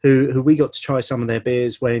 who we got to try some of their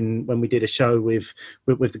beers when we did a show with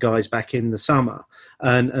the guys back in the summer.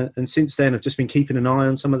 And since then, I've just been keeping an eye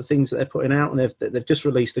on some of the things that they're putting out, and they've just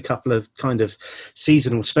released a couple of kind of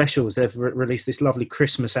seasonal specials. They've released this lovely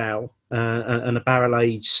Christmas ale and a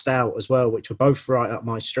barrel-aged stout as well, which are both right up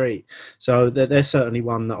my street. So they're certainly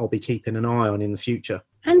one that I'll be keeping an eye on in the future.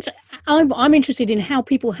 And I'm interested in how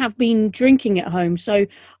people have been drinking at home. So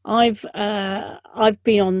I've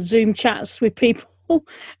been on Zoom chats with people.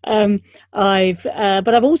 But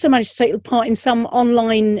I've also managed to take part in some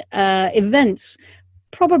online events,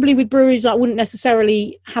 probably with breweries that I wouldn't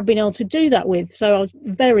necessarily have been able to do that with. So I was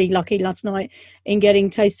very lucky last night in getting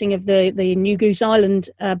tasting of the New Goose Island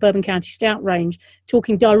Bourbon County Stout range,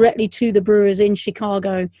 talking directly to the brewers in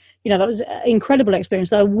Chicago. That was an incredible experience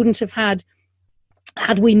that I wouldn't have had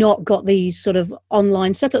we not got these sort of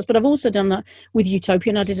online setups. But I've also done that with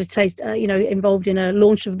Utopian. I did a taste, involved in a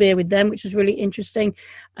launch of a beer with them, which was really interesting.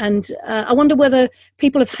 And I wonder whether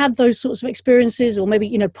people have had those sorts of experiences, or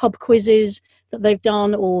maybe, pub quizzes that they've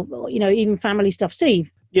done, or even family stuff. Steve?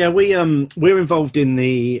 Yeah, we're involved in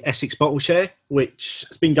the Essex Bottle Share, which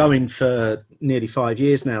has been going for nearly 5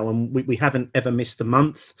 years now, and we haven't ever missed a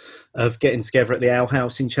month of getting together at the Ale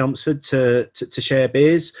House in Chelmsford to share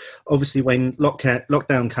beers. Obviously, when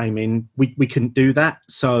lockdown came in, we couldn't do that,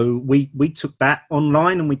 so we took that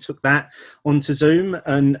online and we took that onto Zoom,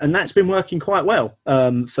 and that's been working quite well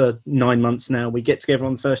for 9 months now. We get together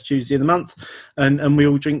on the first Tuesday of the month, and we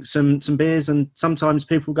all drink some beers, and sometimes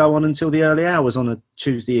people go on until the early hours on a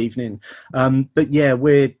Tuesday evening. But yeah,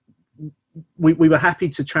 we were happy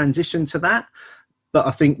to transition to that, but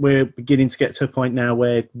I think we're beginning to get to a point now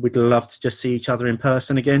where we'd love to just see each other in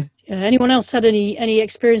person again. Anyone else had any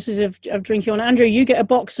experiences of drinking on? Andrew, you get a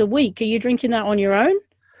box a week. Are you drinking that on your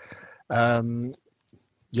own?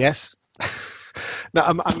 Yes.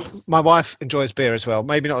 No, my wife enjoys beer as well.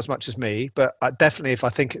 Maybe not as much as me, but definitely if I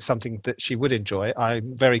think it's something that she would enjoy,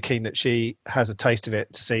 I'm very keen that she has a taste of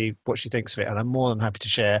it to see what she thinks of it. And I'm more than happy to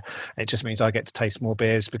share. It just means I get to taste more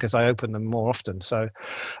beers because I open them more often. So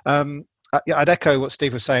yeah, I'd echo what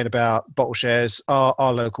Steve was saying about bottle shares.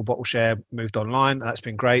 Our local bottle share moved online. That's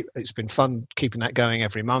been great. It's been fun keeping that going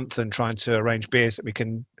every month and trying to arrange beers that we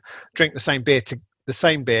can drink the same beer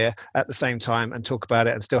at the same time and talk about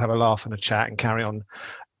it and still have a laugh and a chat and carry on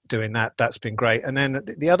doing that. That's been great. And then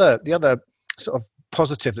the other sort of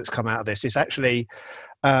positive that's come out of this is actually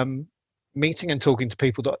meeting and talking to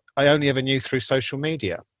people that I only ever knew through social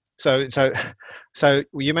media. So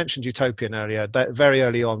you mentioned Utopian earlier. That very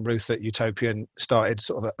early on, Ruth at Utopian started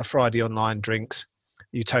sort of a Friday online drinks,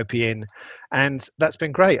 Utopian, and that's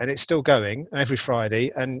been great. And it's still going every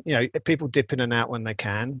Friday. And people dip in and out when they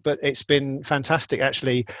can, but it's been fantastic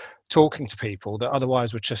actually talking to people that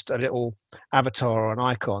otherwise were just a little avatar or an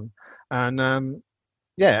icon, and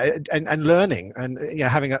and learning and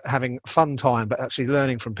having fun time, but actually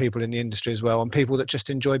learning from people in the industry as well and people that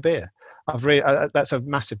just enjoy beer. That's a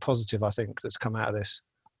massive positive, I think, that's come out of this.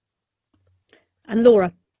 And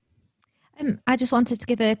Laura? I just wanted to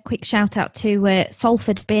give a quick shout out to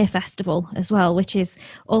Salford Beer Festival as well, which is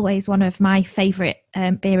always one of my favourite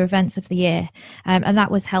beer events of the year. And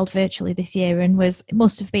that was held virtually this year and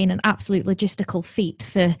must have been an absolute logistical feat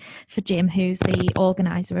for Jim, who's the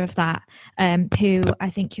organiser of that, who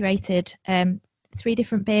I think curated 3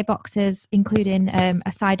 different beer boxes, including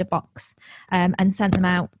a cider box, and sent them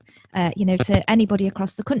out to anybody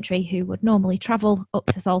across the country who would normally travel up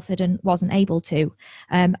to Salford and wasn't able to,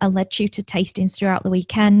 and led tutored tastings throughout the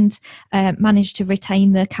weekend, managed to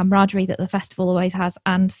retain the camaraderie that the festival always has,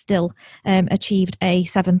 and still achieved a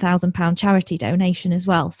 £7,000 charity donation as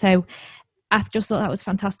well. So I just thought that was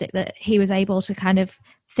fantastic that he was able to kind of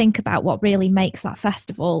think about what really makes that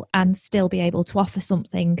festival and still be able to offer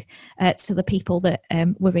something to the people that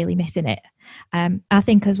were really missing it. I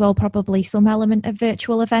think as well, probably some element of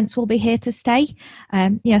virtual events will be here to stay.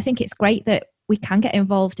 I think it's great that we can get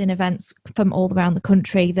involved in events from all around the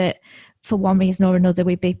country that for one reason or another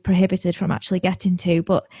we'd be prohibited from actually getting to,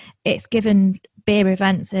 but it's given beer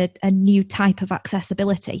events a new type of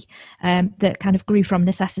accessibility that kind of grew from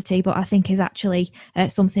necessity, but I think is actually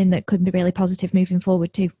something that could be really positive moving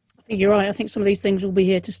forward too. I think you're right. I think some of these things will be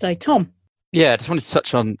here to stay. Tom? Yeah, I just wanted to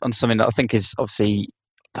touch on something that I think is obviously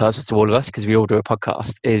personal to all of us because we all do a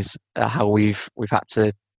podcast, is how we've had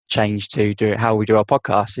to change to do it, how we do our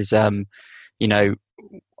podcast is,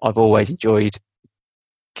 I've always enjoyed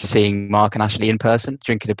seeing Mark and Ashley in person,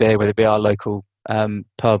 drinking a beer, whether it be our local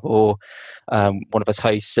pub or one of us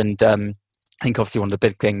hosts. And I think obviously one of the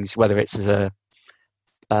big things, whether it's as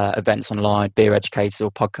events online, beer educators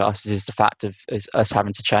or podcasts, is the fact of us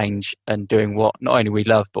having to change and doing what not only we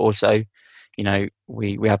love, but also,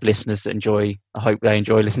 we have listeners that enjoy, I hope they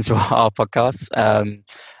enjoy listening to our podcasts.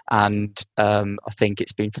 And I think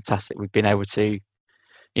it's been fantastic. We've been able to,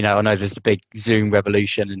 I know there's the big Zoom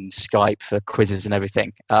revolution and Skype for quizzes and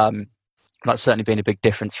everything. That's certainly been a big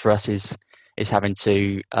difference for us is having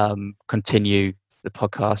to continue the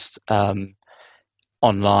podcast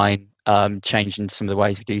online, changing some of the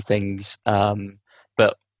ways we do things.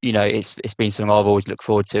 But it's been something I've always looked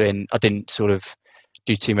forward to, and I didn't sort of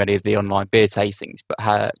do too many of the online beer tastings,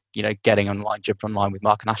 but getting online, jumping online with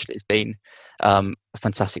Mark and Ashley has been a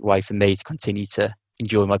fantastic way for me to continue to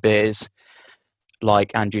enjoy my beers.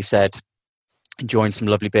 Like Andrew said, enjoying some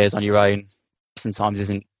lovely beers on your own sometimes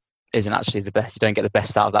isn't actually the best. You don't get the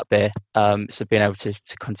best out of that beer. So being able to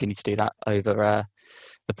continue to do that over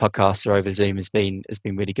the podcast or over Zoom has been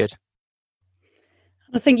really good.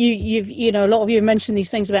 I think you've a lot of you have mentioned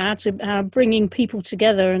these things about how bringing people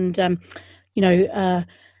together and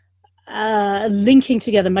linking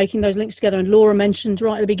together, making those links together. And Laura mentioned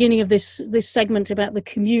right at the beginning of this segment about the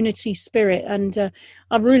community spirit, and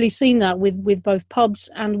I've really seen that with both pubs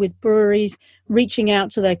and with breweries reaching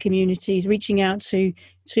out to their communities, reaching out to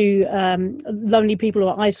lonely people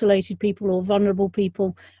or isolated people or vulnerable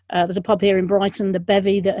people. There's a pub here in Brighton, the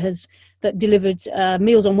Bevy, that delivered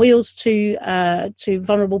Meals on Wheels to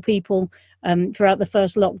vulnerable people throughout the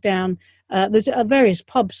first lockdown. There's various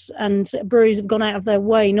pubs and breweries have gone out of their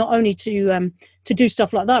way not only to do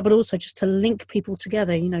stuff like that, but also just to link people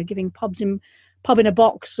together. Giving pub in a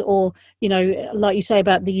box, or like you say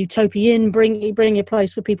about the Utopian, bring a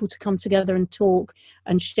place for people to come together and talk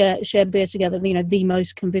and share beer together. The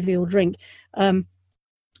most convivial drink.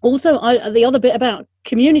 Also, the other bit about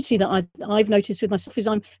community that I've noticed with myself is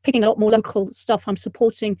I'm picking a lot more local stuff. I'm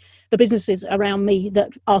supporting the businesses around me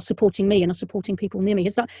that are supporting me and are supporting people near me.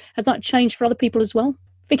 Has that changed for other people as well?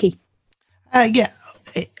 Vicky? Yeah,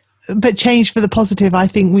 but change for the positive. I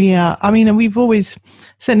think we are. I mean, we've always,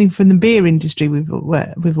 certainly from the beer industry, we've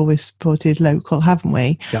always supported local, haven't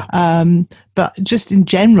we? Yeah. But just in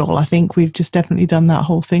general, I think we've just definitely done that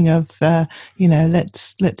whole thing of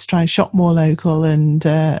let's try and shop more local and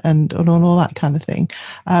all that kind of thing.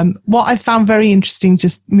 What I found very interesting,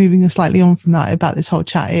 just moving slightly on from that about this whole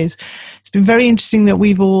chat, is it's been very interesting that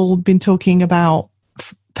we've all been talking about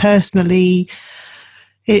personally.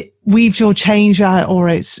 We've all changed or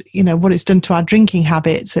it's what it's done to our drinking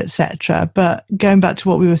habits, etc. But going back to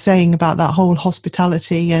what we were saying about that whole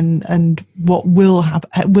hospitality and what will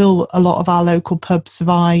a lot of our local pubs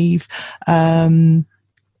survive, and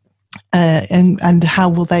how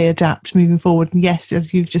will they adapt moving forward? And yes,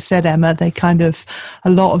 as you've just said, Emma, they a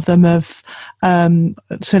lot of them have,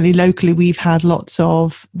 certainly locally, we've had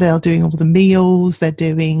they're doing all the meals, they're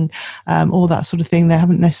doing all that sort of thing. They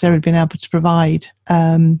haven't necessarily been able to provide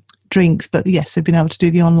drinks, but yes, they've been able to do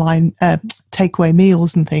the online takeaway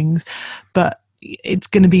meals and things. But it's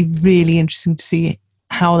going to be really interesting to see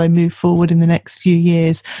how they move forward in the next few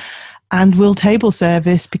years. And will table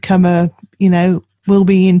service become will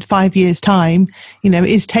be in 5 years' time,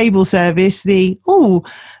 is table service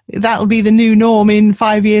that'll be the new norm in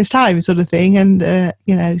 5 years' time sort of thing. And,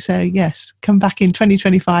 so yes, come back in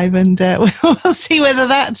 2025 and we'll see whether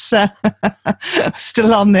that's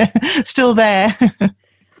still there.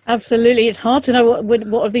 Absolutely. It's hard to know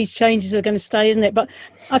what of these changes are going to stay, isn't it? But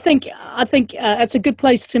I think it's a good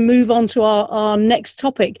place to move on to our next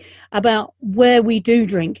topic about where we do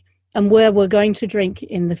drink and where we're going to drink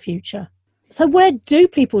in the future. So where do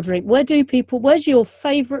people drink? Where's your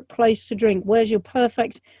favourite place to drink? Where's your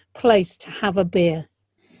perfect place to have a beer?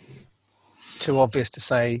 Too obvious to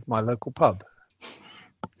say my local pub.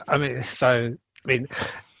 10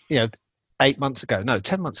 months ago,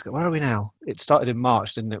 where are we now? It started in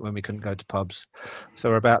March, didn't it, when we couldn't go to pubs? So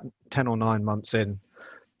we're about 10 or 9 months in.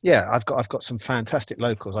 Yeah, I've got some fantastic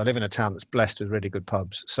locals. I live in a town that's blessed with really good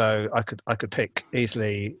pubs. So I could pick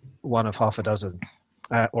easily one of half a dozen,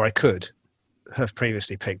 or I could have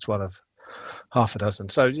previously picked one of half a dozen.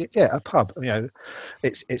 So yeah, a pub,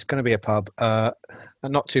 it's going to be a pub, a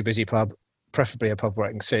not too busy pub, preferably a pub where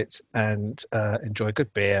I can sit and enjoy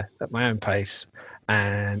good beer at my own pace,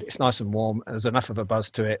 and it's nice and warm. There's enough of a buzz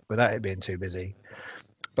to it without it being too busy.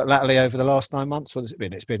 But latterly, over the last 9 months, what has it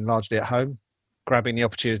been? It's been largely at home, grabbing the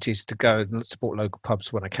opportunities to go and support local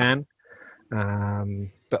pubs when I can.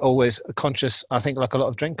 But always conscious, I think, like a lot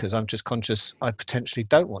of drinkers, I'm just conscious I potentially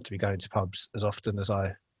don't want to be going to pubs as often as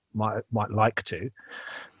I might like to.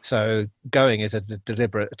 So going is a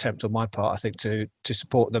deliberate attempt on my part, I think, to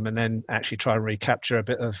support them and then actually try and recapture a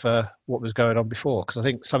bit of what was going on before. Because I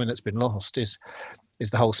think something that's been lost is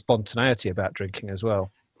the whole spontaneity about drinking as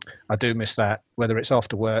well. I do miss that, whether it's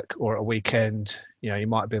after work or at a weekend. You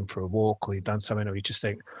might have been for a walk, or you've done something, or you just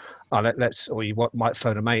think, or you might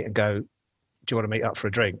phone a mate and go, do you want to meet up for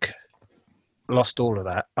a drink? Lost all of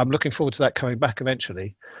that. I'm looking forward to that coming back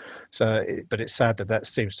eventually. But it's sad that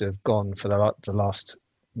seems to have gone for the last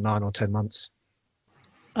 9 or 10 months.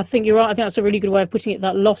 I think you're right. I think that's a really good way of putting it,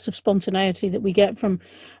 that loss of spontaneity that we get from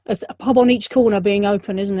a pub on each corner being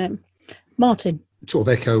open, isn't it? Martin? Sort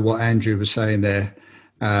of echo what Andrew was saying there.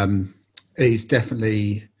 It's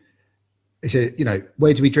definitely,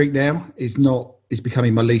 where do we drink now is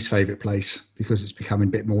becoming my least favourite place because it's becoming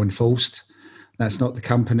a bit more enforced. That's not the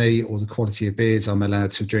company or the quality of beers I'm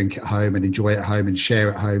allowed to drink at home and enjoy at home and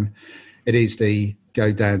share at home. It is the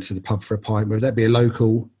go down to the pub for a pint, whether that be a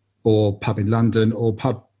local or pub in London or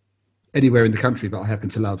pub anywhere in the country that I happen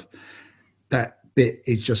to love. That bit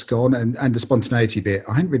is just gone. And the spontaneity bit,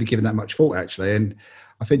 I hadn't really given that much thought, actually. And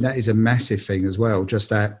I think that is a massive thing as well. Just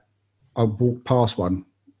that I walk past one,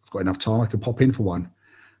 I've got enough time, I can pop in for one.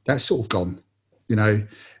 That's sort of gone,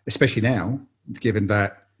 especially now, given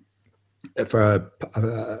that for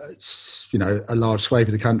a large swathe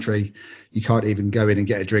of the country, you can't even go in and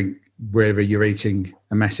get a drink wherever you're eating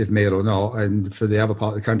a massive meal or not. And for the other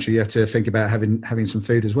part of the country, you have to think about having some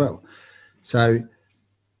food as well. So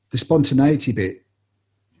the spontaneity bit,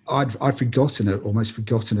 I'd almost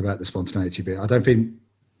forgotten about the spontaneity bit. I don't think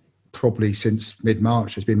probably since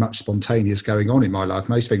mid-March there's been much spontaneous going on in my life.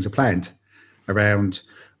 Most things are planned around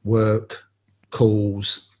work,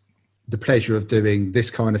 calls, the pleasure of doing this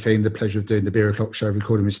kind of thing, the pleasure of doing the Beer O'Clock Show,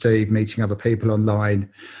 recording with Steve, meeting other people online,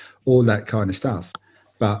 all that kind of stuff.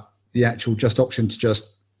 But the actual just option to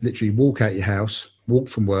just literally walk out your house, walk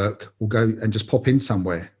from work, or go and just pop in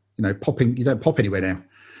somewhere. You don't pop anywhere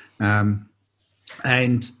now.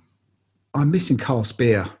 And I'm missing cask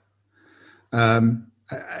beer.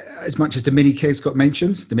 As much as the mini kegs got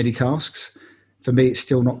mentioned, the mini casks, for me, it's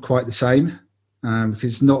still not quite the same. because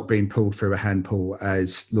it's not being pulled through a hand pull,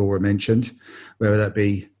 as Laura mentioned, whether that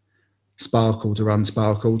be sparkled or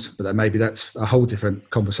unsparkled, but maybe that's a whole different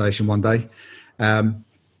conversation one day. And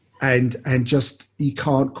just, you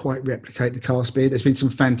can't quite replicate the cask beer. There's been some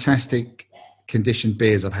fantastic conditioned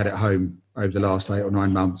beers I've had at home over the last 8 or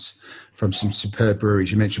 9 months from some superb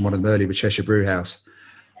breweries. You mentioned one of them earlier with Cheshire Brew House,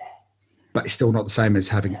 but it's still not the same as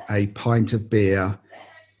having a pint of beer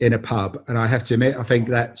in a pub. And I have to admit, I think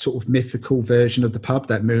that sort of mythical version of the pub,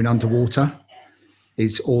 that Moon Underwater,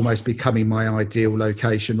 is almost becoming my ideal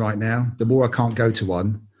location right now. The more I can't go to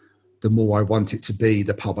one, the more I want it to be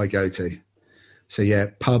the pub I go to. So yeah,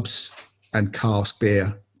 pubs and cask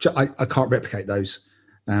beer, I can't replicate those.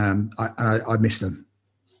 I miss them.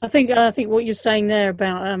 I think what you're saying there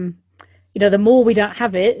about the more we don't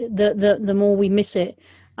have it, the more we miss it,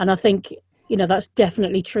 and I think that's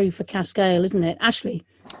definitely true for cask ale, isn't it, Ashley?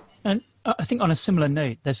 And I think on a similar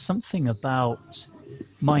note, there's something about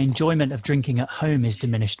my enjoyment of drinking at home is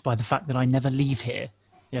diminished by the fact that I never leave here.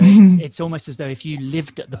 It's almost as though if you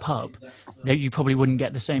lived at the pub, you probably wouldn't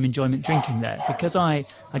get the same enjoyment drinking there, because I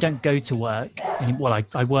don't go to work. Well,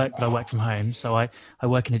 I work, but I work from home. So I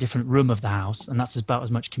work in a different room of the house, and that's about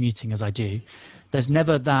as much commuting as I do. There's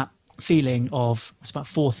never that feeling of, it's about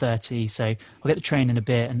 4:30, so I'll get the train in a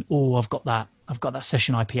bit, and I've got that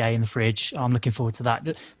session IPA in the fridge. I'm looking forward to that.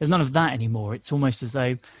 There's none of that anymore. It's almost as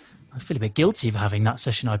though I feel a bit guilty of having that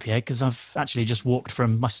session IPA because I've actually just walked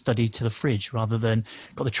from my study to the fridge rather than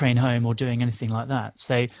got the train home or doing anything like that.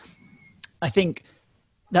 So I think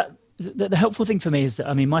that the helpful thing for me is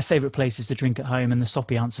that, my favourite place is to drink at home, and the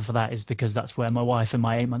soppy answer for that is because that's where my wife and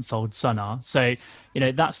my 8-month-old son are. So,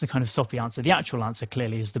 that's the kind of soppy answer. The actual answer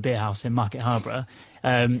clearly is the beer house in Market Harborough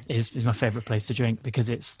is my favourite place to drink, because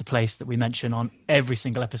it's the place that we mention on every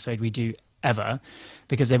single episode we do ever,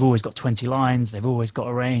 because they've always got 20 lines, they've always got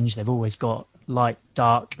a range, they've always got light,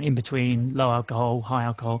 dark, in between, low alcohol, high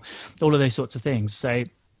alcohol, all of those sorts of things. So,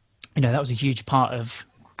 that was a huge part of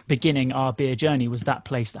beginning our beer journey, was that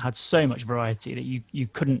place that had so much variety that you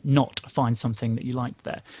couldn't not find something that you liked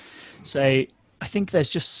there. So I think there's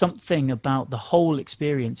just something about the whole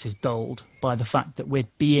experience is dulled by the fact that we're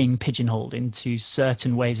being pigeonholed into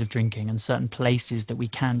certain ways of drinking and certain places that we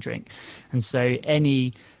can drink. And so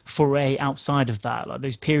any foray outside of that, like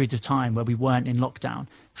those periods of time where we weren't in lockdown,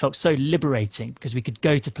 felt so liberating because we could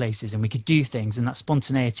go to places and we could do things, and that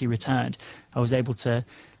spontaneity returned. I was able to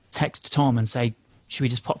text Tom and say, should we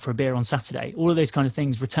just pop for a beer on Saturday? All of those kind of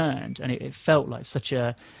things returned, and it felt like such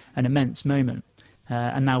an immense moment.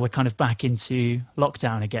 And now we're kind of back into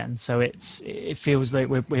lockdown again. So it feels like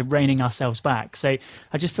we're reining ourselves back. So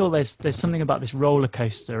I just feel there's something about this roller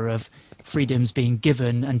coaster of freedoms being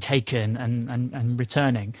given and taken and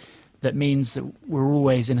returning that means that we're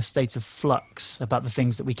always in a state of flux about the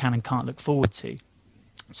things that we can and can't look forward to.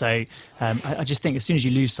 So I just think as soon as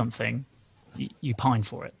you lose something, you pine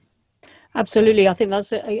for it. Absolutely, I think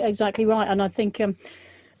that's exactly right. And I think,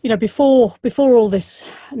 before all this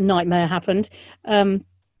nightmare happened,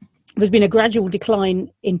 there's been a gradual decline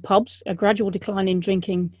in pubs, a gradual decline in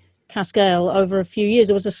drinking cask ale over a few years.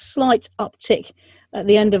 There was a slight uptick at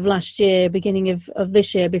the end of last year, beginning of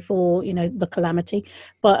this year, before the calamity.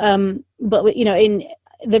 But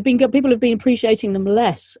people have been appreciating them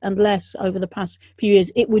less and less over the past few years,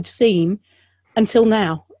 it would seem, until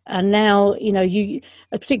now. And now, you,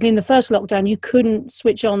 particularly in the first lockdown, you couldn't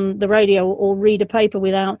switch on the radio or read a paper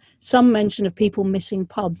without some mention of people missing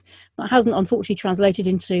pubs. That hasn't, unfortunately, translated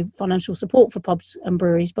into financial support for pubs and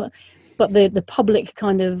breweries, but the public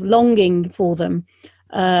kind of longing for them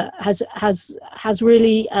has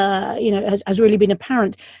really been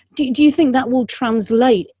apparent. Do you think that will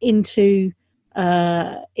translate into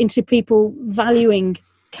people valuing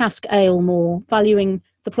cask ale more, valuing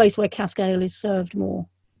the place where cask ale is served more?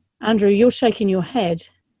 Andrew, you're shaking your head.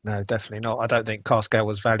 No, definitely not. I don't think cask ale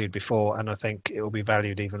was valued before, and I think it will be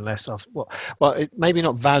valued even less. Maybe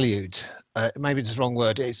not valued. Maybe it's the wrong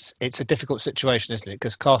word. It's a difficult situation, isn't it?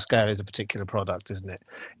 Because cask ale is a particular product, isn't it?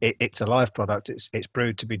 It's a live product. It's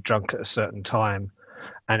brewed to be drunk at a certain time,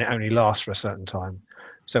 and it only lasts for a certain time.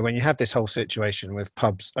 So when you have this whole situation with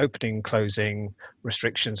pubs opening, closing,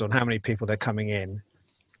 restrictions on how many people they're coming in,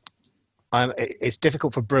 it's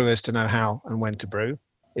difficult for brewers to know how and when to brew.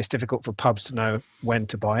 It's difficult for pubs to know when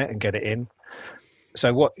to buy it and get it in.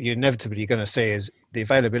 So what you're inevitably going to see is the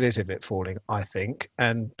availability of it falling, I think,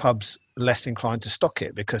 and pubs less inclined to stock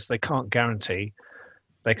it because they can't guarantee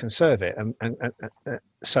they can serve it.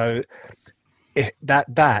 So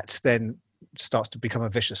that then starts to become a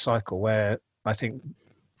vicious cycle where I think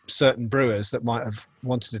certain brewers that might have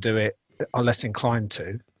wanted to do it are less inclined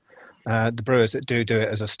to. The brewers that do it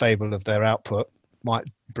as a staple of their output might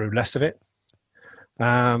brew less of it.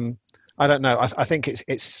 I don't know. I think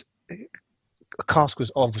it's cask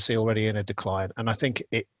was obviously already in a decline, and I think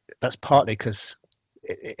that's partly because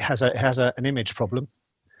it has an image problem,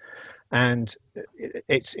 and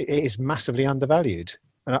it is massively undervalued,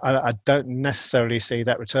 and I don't necessarily see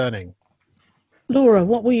that returning. Laura,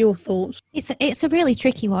 what were your thoughts? It's a really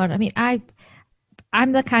tricky one. I mean,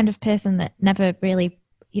 I'm the kind of person that never really,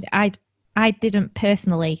 I didn't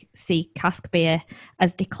personally see cask beer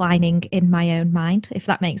as declining in my own mind, if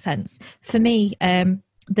that makes sense. For me,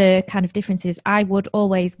 the kind of difference is I would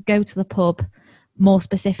always go to the pub more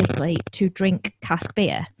specifically to drink cask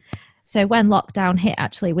beer. So when lockdown hit,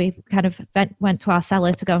 actually, we kind of went to our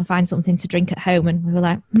cellar to go and find something to drink at home. And we were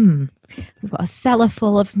like, we've got a cellar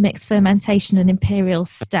full of mixed fermentation and imperial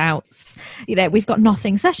stouts. We've got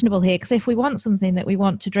nothing sessionable here, because if we want something that we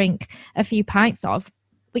want to drink a few pints of,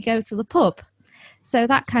 we go to the pub. So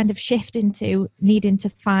that kind of shift into needing to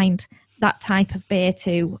find that type of beer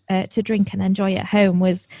to drink and enjoy at home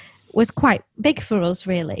was quite big for us,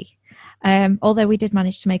 really. Although we did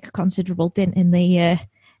manage to make a considerable dint in the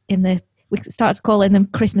we started calling them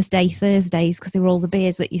Christmas Day Thursdays, because they were all the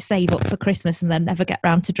beers that you save up for Christmas and then never get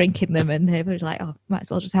round to drinking them, and we were like, oh, might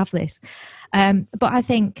as well just have this. But I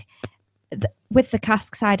think with the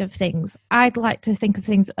cask side of things, I'd like to think of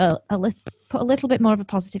things put a little bit more of a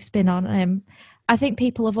positive spin on. I think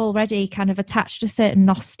people have already kind of attached a certain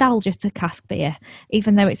nostalgia to cask beer,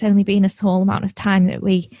 even though it's only been a small amount of time that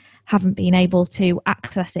we haven't been able to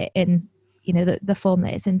access it in the form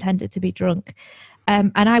that it's intended to be drunk.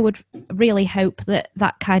 And I would really hope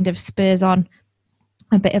that kind of spurs on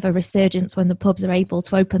a bit of a resurgence when the pubs are able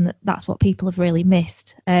to open. That's what people have really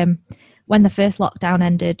missed. When the first lockdown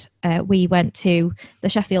ended, we went to the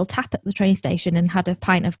Sheffield Tap at the train station and had a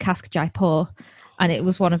pint of cask Jaipur, and it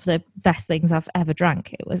was one of the best things I've ever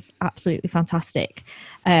drank. It was absolutely fantastic.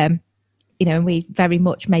 And we very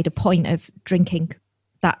much made a point of drinking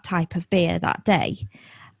that type of beer that day.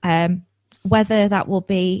 Whether that will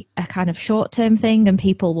be a kind of short-term thing and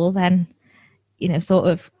people will then, sort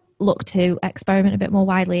of look to experiment a bit more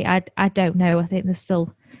widely, I don't know. I think there's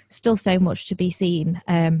still so much to be seen.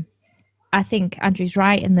 I think Andrew's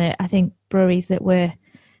right in that I think breweries that were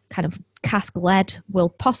kind of cask-led will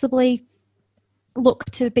possibly look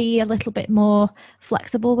to be a little bit more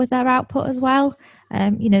flexible with their output as well.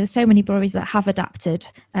 There's so many breweries that have adapted,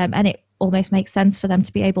 and it almost makes sense for them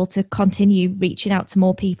to be able to continue reaching out to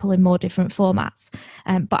more people in more different formats.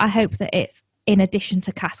 But I hope that it's in addition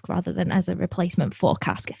to cask rather than as a replacement for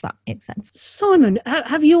cask, if that makes sense. Simon,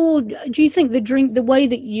 do you think the way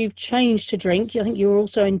that you've changed to drink, I think you're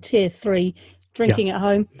also in tier 3 drinking at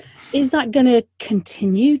home, is that going to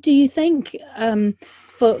continue, do you think?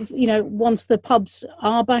 Once the pubs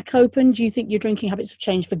are back open, do you think your drinking habits have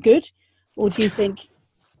changed for good? Or do you think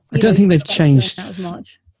I don't think they've changed as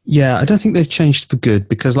much? Yeah, I don't think they've changed for good,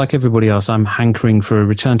 because like everybody else, I'm hankering for a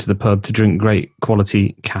return to the pub to drink great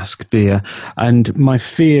quality cask beer. And my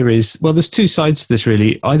fear is, well, there's two sides to this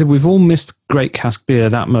really. Either we've all missed great cask beer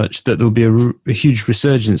that much that there'll be a huge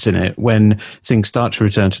resurgence in it when things start to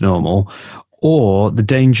return to normal, or the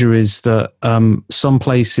danger is that some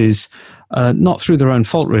places, not through their own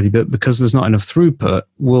fault really, but because there's not enough throughput,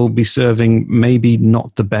 will be serving maybe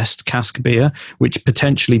not the best cask beer, which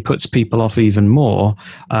potentially puts people off even more,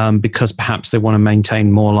 because perhaps they want to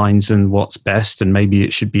maintain more lines than what's best, and maybe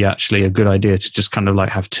it should be actually a good idea to just kind of like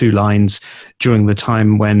have 2 lines during the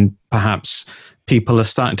time when perhaps people are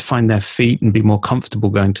starting to find their feet and be more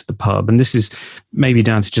comfortable going to the pub. And this is maybe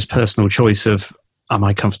down to just personal choice of, am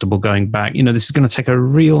I comfortable going back? This is going to take a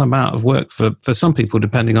real amount of work for some people,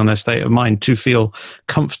 depending on their state of mind, to feel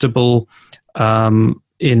comfortable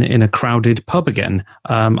in a crowded pub again.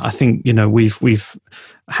 I think we've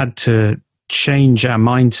had to change our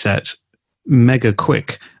mindset mega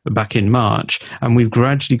quick back in March, and we've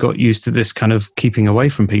gradually got used to this kind of keeping away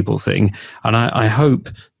from people thing. And I hope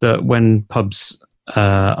that when pubs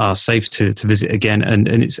are safe to visit again,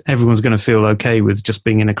 and everyone's going to feel okay with just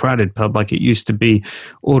being in a crowded pub like it used to be,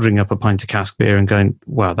 ordering up a pint of cask beer and going,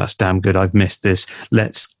 wow, that's damn good, I've missed this,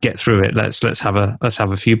 let's get through it, let's have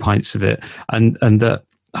a few pints of it, and that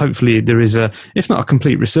hopefully there is if not a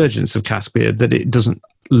complete resurgence of cask beer, that it doesn't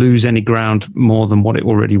lose any ground more than what it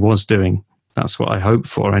already was doing. That's what I hope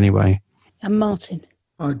for anyway. And Martin?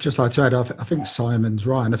 I'd just like to add, I think Simon's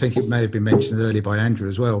right, and I think it may have been mentioned earlier by Andrew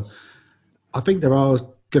as well. I think there are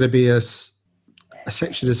going to be a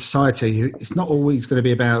section of society who it's not always going to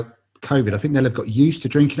be about COVID. I think they'll have got used to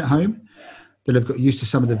drinking at home. They'll have got used to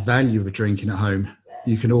some of the value of drinking at home.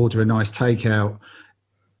 You can order a nice takeout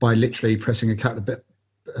by literally pressing a couple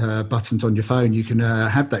buttons on your phone, you can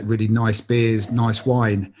have that really nice beers, nice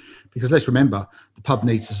wine. Because let's remember, the pub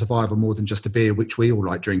needs to survive on more than just a beer, which we all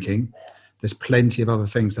like drinking. There's plenty of other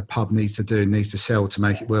things the pub needs to do and needs to sell to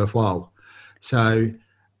make it worthwhile. So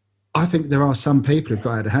I think there are some people who've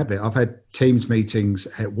got out of habit. I've had Teams meetings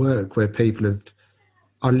at work where people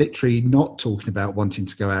are literally not talking about wanting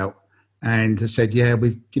to go out and have said, yeah,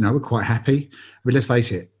 we're quite happy. But let's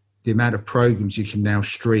face it, the amount of programs you can now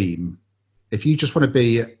stream. If you just want to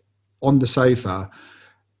be on the sofa,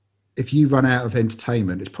 if you run out of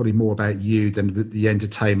entertainment, it's probably more about you than the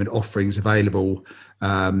entertainment offerings available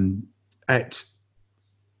at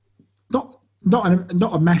not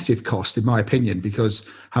a massive cost, in my opinion, because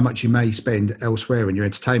how much you may spend elsewhere in your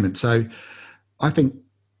entertainment. So I think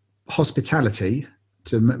hospitality,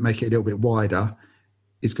 to make it a little bit wider,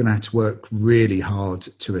 is going to have to work really hard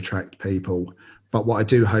to attract people. But what I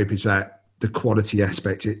do hope is that the quality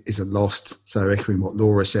aspect isn't lost. So echoing what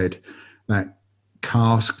Laura said, that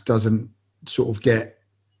cask doesn't sort of get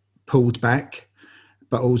pulled back,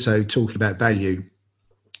 but also talking about value.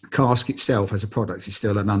 Cask itself as a product is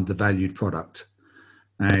still an undervalued product.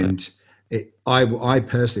 And I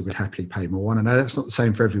personally would happily pay more. And I know that's not the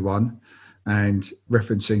same for everyone. And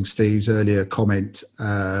referencing Steve's earlier comment,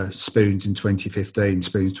 spoons in 2015,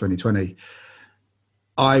 spoons 2020,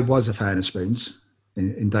 I was a fan of spoons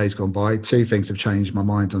in days gone by. Two things have changed my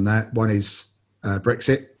mind on that. One is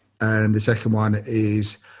Brexit, and the second one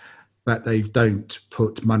is that they don't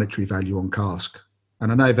put monetary value on cask.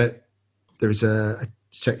 And I know that there is a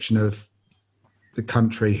section of the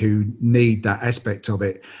country who need that aspect of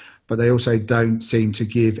it, but they also don't seem to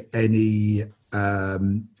give any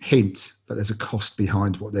hint that there's a cost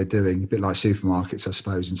behind what they're doing, a bit like supermarkets, I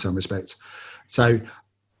suppose, in some respects. So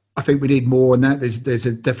I think we need more on that. There's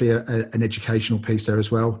definitely an educational piece there as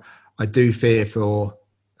well. I do fear for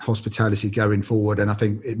hospitality going forward, and I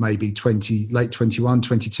think it may be late 21,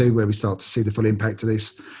 22 where we start to see the full impact of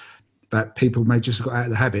this. But people may just have got out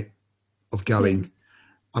of the habit of going.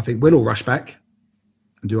 I think we'll all rush back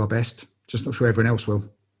and do our best. Just not sure everyone else will.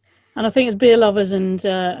 And I think as beer lovers and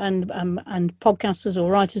podcasters or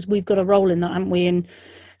writers, we've got a role in that, haven't we, in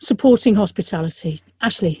supporting hospitality.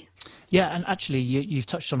 Ashley. Yeah, and actually, you've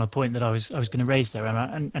touched on a point that I was going to raise there,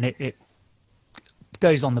 Emma, and it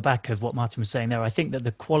goes on the back of what Martin was saying there. I think that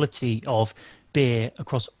the quality of beer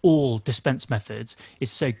across all dispense methods is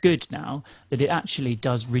so good now that it actually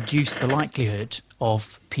does reduce the likelihood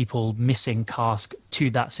of people missing cask to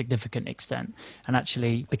that significant extent. And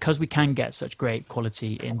actually, because we can get such great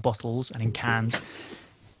quality in bottles and in cans,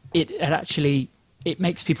 it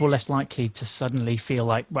makes people less likely to suddenly feel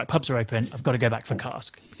like, right, pubs are open, I've got to go back for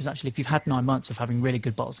cask. Because actually, if you've had 9 months of having really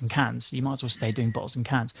good bottles and cans, you might as well stay doing bottles and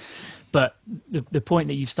cans. But the point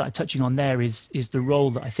that you've started touching on there is the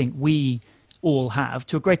role that I think we all have,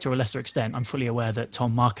 to a greater or lesser extent. I'm fully aware that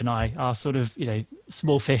Tom, Mark and I are sort of,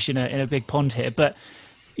 small fish in a big pond here. But,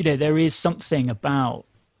 there is something about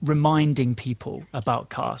reminding people about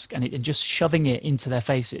cask and just shoving it into their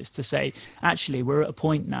faces to say, actually, we're at a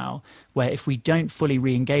point now where if we don't fully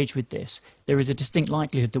re-engage with this, there is a distinct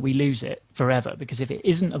likelihood that we lose it forever. Because if it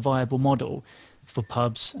isn't a viable model for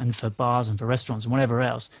pubs and for bars and for restaurants and whatever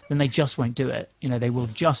else, then they just won't do it. They will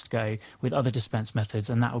just go with other dispense methods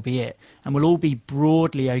and that will be it. And we'll all be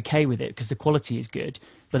broadly okay with it because the quality is good,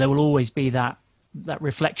 but there will always be that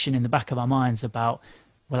reflection in the back of our minds about,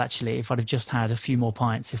 well, actually, if I'd have just had a few more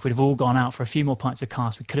pints, if we'd have all gone out for a few more pints of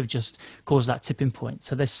cask, we could have just caused that tipping point.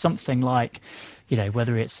 So there's something like,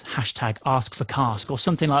 whether it's #AskForCask or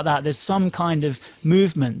something like that, there's some kind of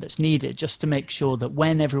movement that's needed just to make sure that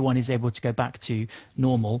when everyone is able to go back to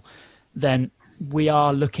normal, then we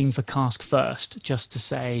are looking for cask first, just to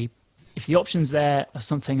say, if the options there are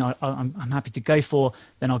something I'm happy to go for,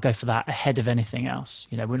 then I'll go for that ahead of anything else.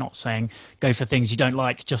 We're not saying go for things you don't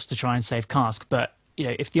like just to try and save cask, but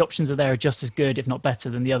if the options are there are just as good, if not better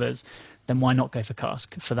than the others, then why not go for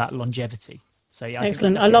cask for that longevity? So yeah,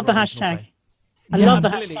 excellent. I love the hashtag. I love the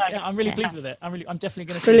hashtag. Yeah, I'm really pleased with it. I'm definitely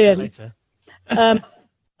going to tweet it later. We're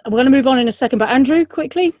going to move on in a second, but Andrew,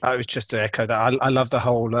 quickly. I was just to echo that. I love the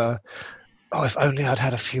whole. If only I'd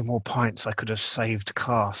had a few more pints, I could have saved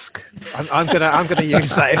cask. I'm gonna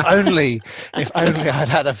use that. If only I'd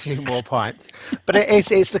had a few more pints. But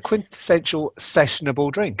it's the quintessential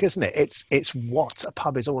sessionable drink, isn't it? It's what a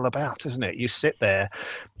pub is all about, isn't it? You sit there,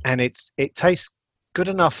 and it tastes good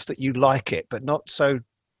enough that you like it, but not so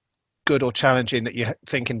good or challenging that you're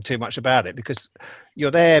thinking too much about it, because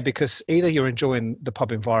you're there because either you're enjoying the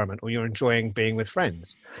pub environment or you're enjoying being with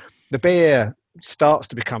friends. The beer starts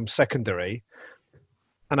to become secondary,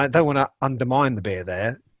 and I don't want to undermine the beer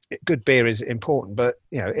there. good beer is important, but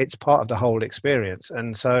it's part of the whole experience.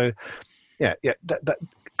 And so, that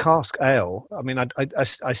cask ale. I mean,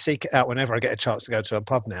 I seek it out whenever I get a chance to go to a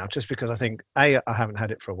pub now, just because I think A, I haven't had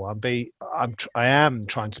it for a while. B, I'm having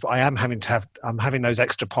those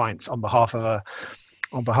extra pints on behalf of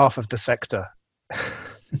the sector.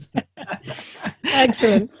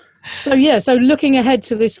 Excellent. So looking ahead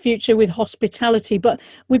to this future with hospitality, but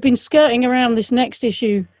we've been skirting around this next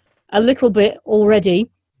issue a little bit already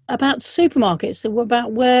about supermarkets. So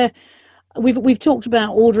about where we've talked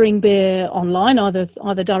about ordering beer online,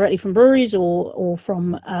 either directly from breweries or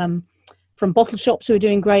from bottle shops who are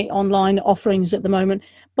doing great online offerings at the moment.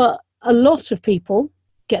 But a lot of people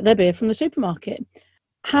get their beer from the supermarket.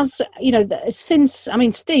 Since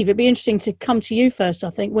Steve, it'd be interesting to come to you first. I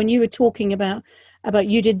think when you were talking about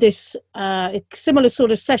you did this similar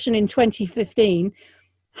sort of session in 2015.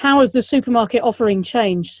 How has the supermarket offering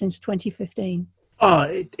changed since 2015?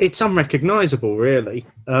 Oh, it's unrecognisable, really.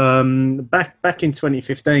 Back in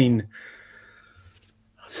 2015,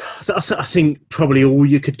 I think probably all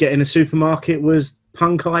you could get in a supermarket was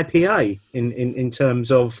Punk IPA in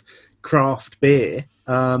terms of craft beer.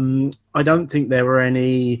 I don't think there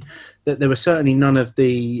were certainly none of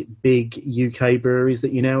the big UK breweries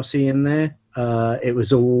that you now see in there. It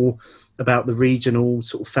was all about the regional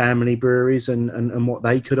sort of family breweries and what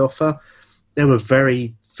they could offer. There were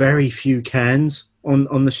very, very few cans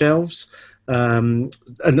on the shelves,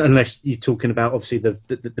 unless you're talking about obviously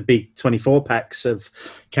the big 24 packs of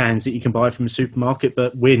cans that you can buy from a supermarket,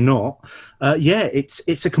 but we're not.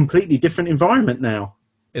 It's a completely different environment now.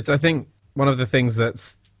 I think one of the things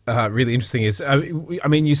that's really interesting is,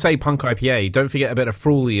 you say Punk IPA, don't forget a bit of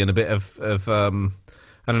Frawley and a bit of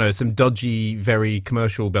some dodgy, very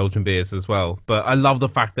commercial Belgian beers as well. But I love the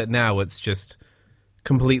fact that now it's just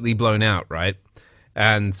completely blown out, right?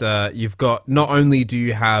 And you've got, not only do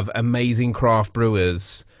you have amazing craft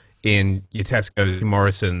brewers in your Tesco, your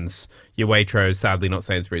Morrisons, your Waitrose, sadly not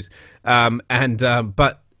Sainsbury's,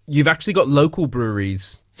 but you've actually got local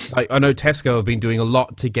breweries. I know Tesco have been doing a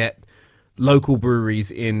lot to get local breweries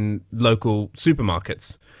in local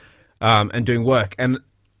supermarkets and doing work. And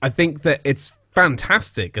I think that it's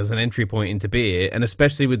fantastic as an entry point into beer, and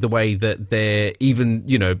especially with the way that they're even,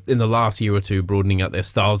 in the last year or two, broadening out their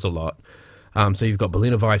styles a lot. So you've got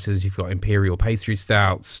Berliner Weisses, you've got Imperial Pastry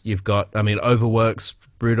Stouts, you've got, Overworks,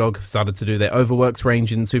 Brewdog have started to do their Overworks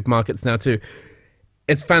range in supermarkets now too.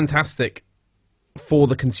 It's fantastic for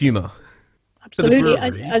the consumer. Absolutely.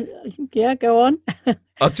 Yeah, go on. I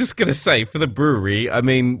was just going to say, for the brewery,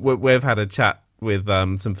 we've had a chat with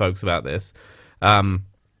some folks about this.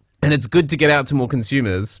 And it's good to get out to more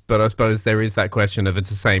consumers, but I suppose there is that question of,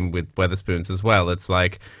 it's the same with Wetherspoons as well. It's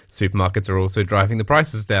like supermarkets are also driving the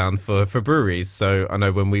prices down for breweries. So I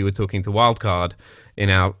know when we were talking to Wildcard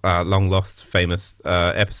in our long-lost famous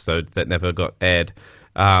episode that never got aired,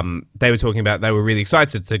 they were talking about they were really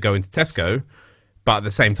excited to go into Tesco, but at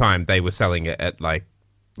the same time they were selling it at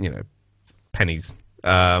pennies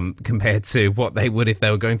compared to what they would if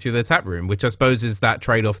they were going through their tap room, which I suppose is that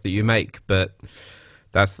trade-off that you make. But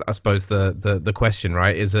that's, I suppose, the question,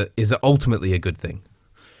 right? Is it ultimately a good thing?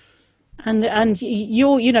 And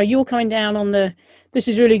you're coming down on this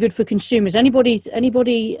is really good for consumers.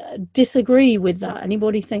 Anybody disagree with that?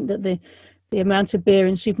 Anybody think that the amount of beer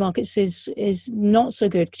in supermarkets is not so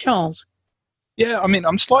good? Charles? Yeah,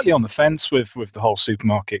 I'm slightly on the fence with the whole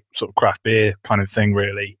supermarket sort of craft beer kind of thing,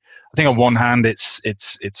 really. I think on one hand, it's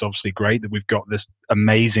obviously great that we've got this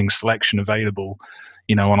amazing selection available,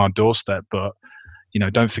 on our doorstep, but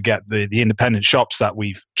don't forget the independent shops that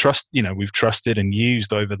we've trusted and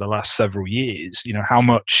used over the last several years. How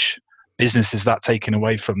much business is that taken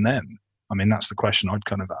away from them? That's the question I'd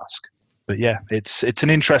kind of ask. But yeah, it's an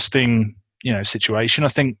interesting, situation. I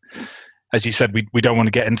think, as you said, we don't want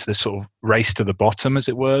to get into this sort of race to the bottom, as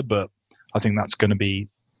it were, but I think that's going to be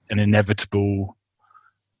an inevitable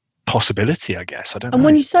possibility, I guess. I don't know. And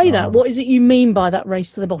when you say that, what is it you mean by that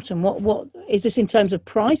race to the bottom? What is this in terms of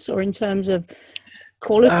price or in terms of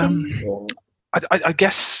quality? I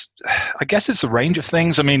guess it's a range of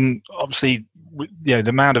things. Obviously, the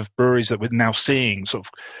amount of breweries that we're now seeing, sort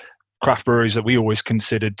of craft breweries that we always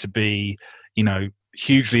considered to be,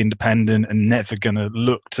 hugely independent and never going to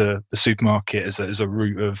look to the supermarket as a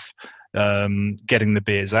route of getting the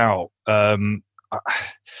beers out.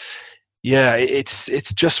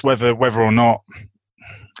 It's just whether or not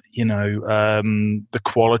the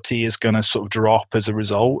quality is going to sort of drop as a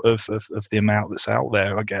result of the amount that's out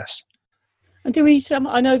there, I guess. And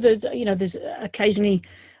I know there's occasionally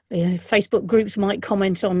Facebook groups might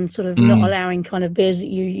comment on sort of not allowing kind of beers that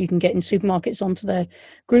you can get in supermarkets onto their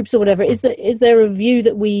groups or whatever. Is there a view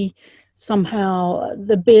that we somehow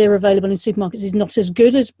the beer available in supermarkets is not as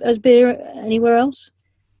good as beer anywhere else?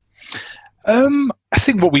 I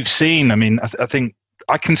think what we've seen, I mean, I think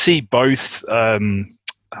I can see both. I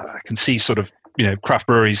can see sort of, craft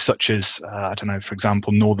breweries such as, I don't know, for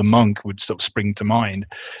example, Northern Monk would sort of spring to mind.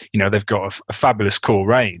 They've got a fabulous core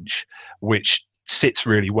range, which sits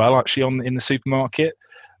really well actually in the supermarket.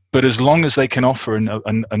 But as long as they can offer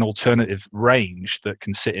an alternative range that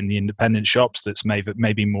can sit in the independent shops, that's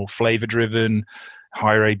maybe more flavor driven,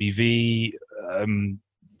 higher ABV,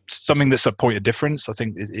 something that's a point of difference, I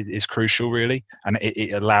think is crucial really, and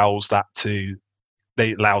it allows it to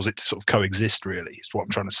sort of coexist. Really, is what I'm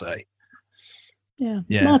trying to say. Yeah.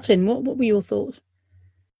 Martin, what were your thoughts?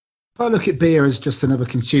 If I look at beer as just another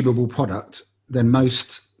consumable product, then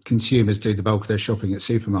most consumers do the bulk of their shopping at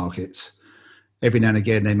supermarkets. Every now and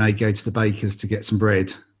again, they may go to the baker's to get some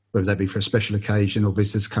bread, whether that be for a special occasion or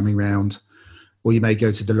visitors coming round, or you may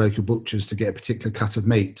go to the local butcher's to get a particular cut of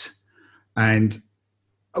meat. And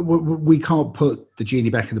we can't put the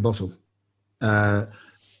genie back in the bottle. The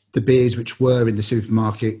beers which were in the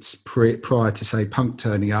supermarkets prior to, say, Punk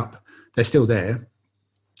turning up, they're still there.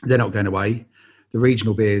 They're not going away. The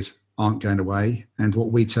regional beers aren't going away. And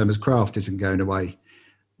what we term as craft isn't going away.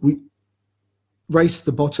 We race to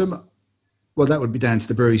the bottom. Well, that would be down to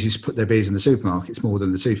the breweries who put their beers in the supermarkets more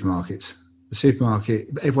than the supermarkets. The supermarket,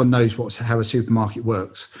 everyone knows how a supermarket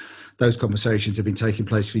works. Those conversations have been taking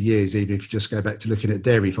place for years, even if you just go back to looking at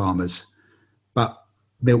dairy farmers. But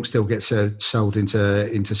milk still gets sold into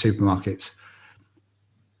supermarkets.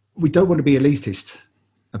 We don't want to be elitist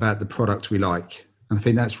about the product we like. And I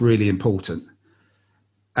think that's really important.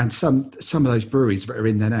 And some of those breweries that are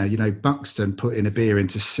in there now, Buxton put in a beer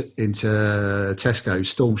into Tesco,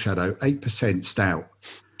 Storm Shadow, 8% stout,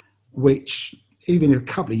 which even a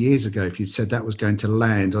couple of years ago, if you'd said that was going to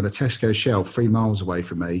land on a Tesco shelf 3 miles away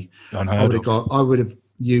from me, I would have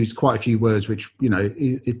used quite a few words, which,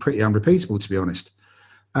 is pretty unrepeatable, to be honest.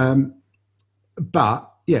 But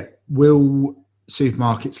yeah, will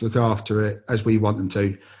supermarkets look after it as we want them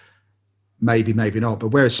to? Maybe, maybe not. But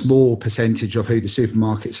we're a small percentage of who the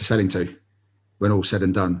supermarkets are selling to when all's said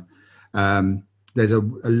and done. There's a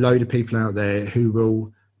load of people out there who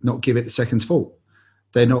will not give it the second's thought.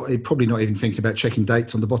 They're probably not even thinking about checking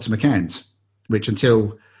dates on the bottom of cans, which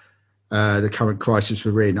until the current crisis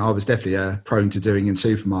we're in, I was definitely prone to doing in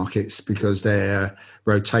supermarkets because their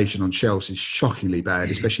rotation on shelves is shockingly bad,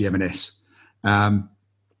 especially M&S.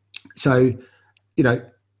 So,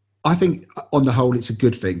 I think on the whole, it's a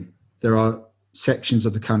good thing. There are sections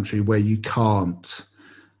of the country where you can't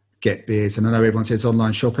get beers. And I know everyone says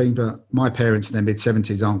online shopping, but my parents in their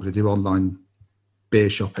mid-70s aren't going to do online beer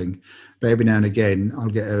shopping. But every now and again, I'll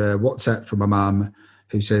get a WhatsApp from my mum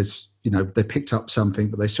who says, they picked up something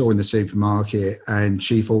that they saw in the supermarket and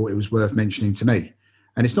she thought it was worth mentioning to me.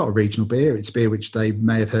 And it's not a regional beer. It's beer which they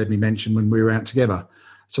may have heard me mention when we were out together.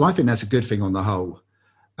 So I think that's a good thing on the whole.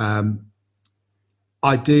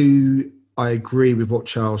 I agree with what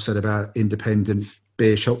Charles said about independent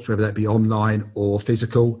beer shops, whether that be online or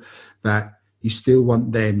physical, that you still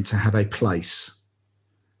want them to have a place.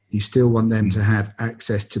 You still want them to have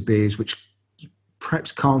access to beers which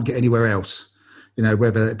perhaps can't get anywhere else.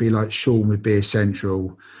 Whether it be like Sean with Beer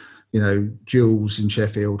Central, Jules in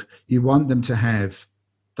Sheffield. You want them to have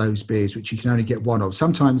those beers which you can only get one of.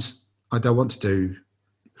 Sometimes I don't want to do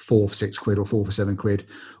 4 for £6 or 4 for £7,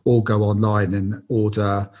 or go online and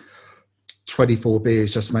order 24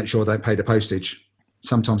 beers just to make sure I don't pay the postage.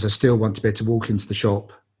 Sometimes I still want to be able to walk into the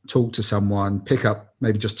shop, talk to someone, pick up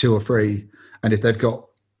maybe just 2 or 3, and if they've got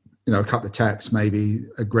a couple of taps, maybe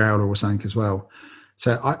a growler or something as well.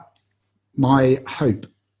 So my hope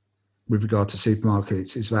with regard to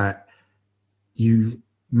supermarkets is that you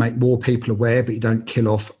make more people aware, but you don't kill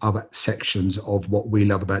off other sections of what we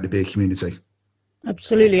love about the beer community.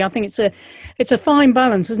 Absolutely. I think it's a fine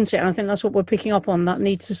balance, isn't it? And I think that's what we're picking up on, that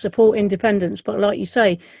need to support independence. But like you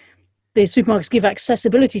say, the supermarkets give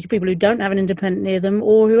accessibility to people who don't have an independent near them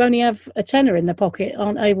or who only have a tenner in their pocket,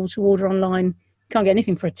 aren't able to order online. Can't get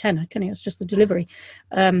anything for a tenner, can you? It's just the delivery.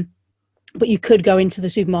 But you could go into the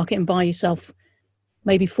supermarket and buy yourself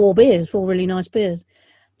maybe 4 really nice beers.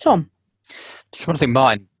 Tom? Just one thing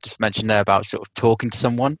Martin just mentioned there about sort of talking to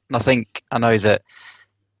someone. And I know that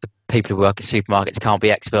the people who work at supermarkets can't be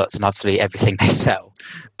experts on absolutely everything they sell.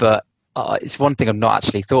 But it's one thing I've not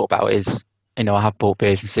actually thought about is, I have bought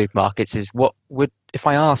beers in supermarkets, is what would, if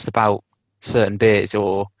I asked about certain beers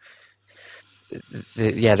or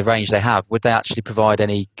the range they have, would they actually provide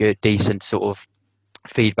any good, decent sort of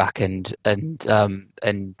feedback and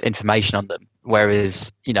information on them.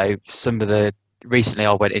 Whereas, you know, recently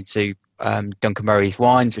I went into Duncan Murray's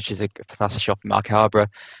Wines, which is a fantastic shop in Market Harbour, and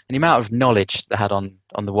the amount of knowledge they had on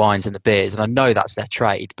the wines and the beers, and I know that's their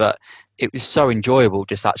trade, but it was so enjoyable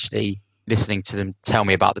just actually listening to them tell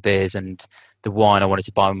me about the beers and the wine I wanted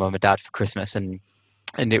to buy my mum and dad for Christmas, and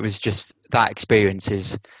it was just, that experience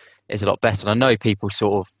is a lot better. And I know people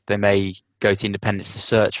they may go to independents to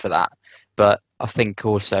search for that, but I think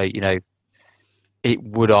also, you know, it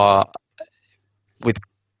would with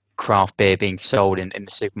craft beer being sold in the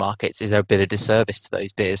supermarkets, is there a bit of disservice to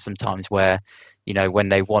those beers sometimes, where, you know, when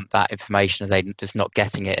they want that information and they're just not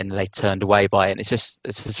getting it and they turned away by it. And it's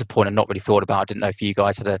such a point I've not really thought about. I didn't know if you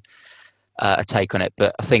guys had a take on it,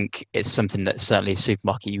 but I think it's something that certainly a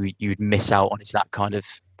supermarket you would miss out on, is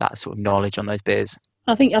that sort of knowledge on those beers.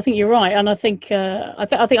 I think you're right, and I think I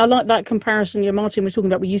like that comparison. Martin was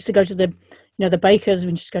talking about. We used to go to the bakers,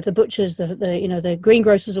 we just go to the butchers, the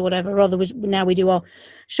greengrocers or whatever. Now we do our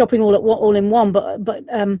shopping all in one. But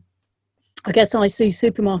I guess I see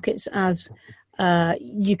supermarkets as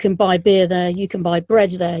you can buy beer there, you can buy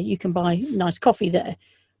bread there, you can buy nice coffee there.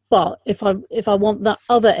 But if I want that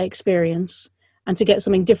other experience and to get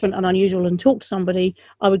something different and unusual and talk to somebody,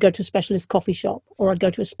 I would go to a specialist coffee shop, or I'd go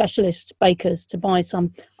to a specialist baker's to buy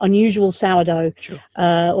some unusual sourdough, sure.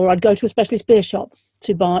 Or I'd go to a specialist beer shop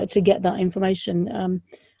to get that information.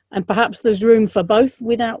 And perhaps there's room for both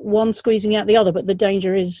without one squeezing out the other, but the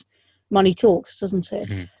danger is money talks, doesn't it?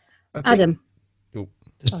 Mm-hmm. Adam?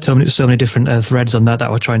 There's so many different threads on that I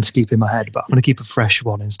was trying to keep in my head, but I'm going to keep a fresh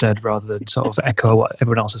one instead, rather than sort of echo what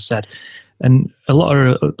everyone else has said. And a lot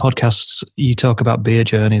of podcasts, you talk about beer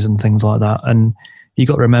journeys and things like that, and you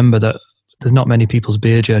got to remember that there's not many people's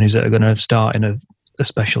beer journeys that are going to start in a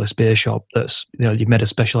specialist beer shop that's, you know, you've made a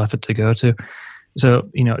special effort to go to. So,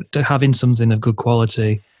 you know, having something of good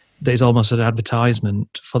quality that is almost an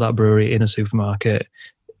advertisement for that brewery in a supermarket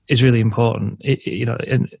is really important.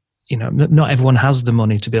 Not everyone has the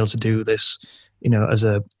money to be able to do this. You know,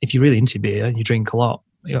 if you're really into beer and you drink a lot,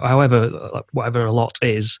 you know, whatever a lot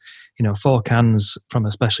is, you know, 4 cans from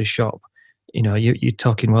a specialist shop, you know, you're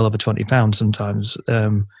talking well over £20 sometimes.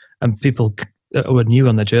 And people who are new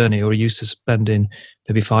on their journey or are used to spending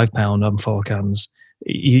maybe £5 on 4 cans,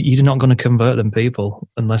 you're not going to convert them people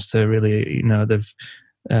unless they're really, you know, they've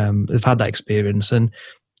had that experience. And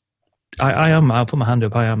I'll put my hand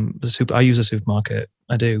up. I use a supermarket.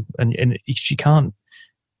 I do, and you can't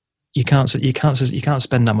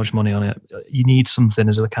spend that much money on it. You need something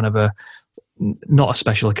as a kind of not a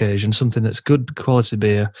special occasion, something that's good quality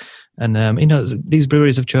beer. And you know, these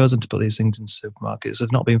breweries have chosen to put these things in supermarkets.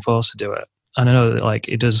 They've not been forced to do it. And I know that, like,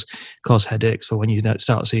 it does cause headaches for when you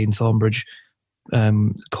start seeing Thornbridge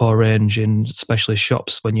core range in specialist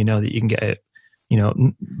shops, when you know that you can get it, you know,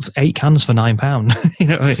 8 cans for £9, you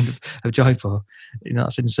know, of Jaipur. You know,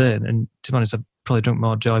 that's insane. And to be honest, I've probably drunk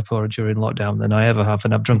more Jaipur during lockdown than I ever have,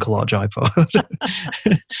 and I've drunk a lot of Jaipur.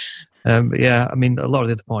 But yeah, I mean, a lot of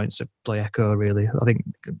the other points play echo, really. I think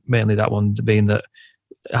mainly that one being that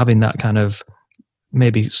having that kind of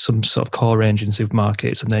maybe some sort of core range in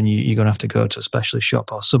supermarkets, and then you're going to have to go to a specialist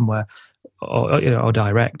shop or somewhere, or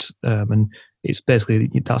direct. And it's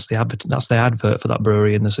basically that's the advert for that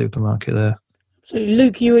brewery in the supermarket there. So,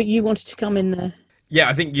 Luke, you wanted to come in there. Yeah,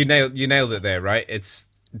 I think you nailed it there, right? It's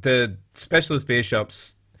the specialist beer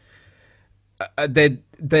shops.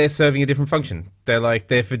 They're serving a different function.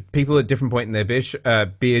 They're for people at different point in their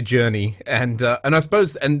beer journey, and I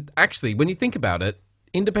suppose, and actually, when you think about it,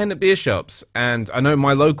 independent beer shops, and I know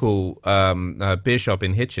my local beer shop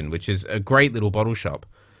in Hitchin, which is a great little bottle shop,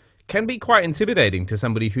 can be quite intimidating to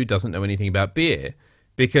somebody who doesn't know anything about beer.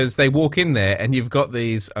 Because they walk in there and you've got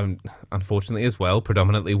these, unfortunately as well,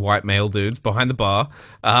 predominantly white male dudes behind the bar,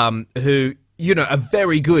 who, you know, are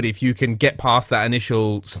very good if you can get past that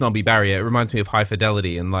initial snobby barrier. It reminds me of High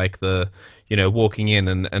Fidelity and, like, the, you know, walking in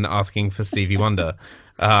and asking for Stevie Wonder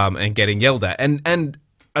and getting yelled at. And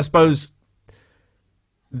I suppose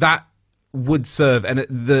that would serve, and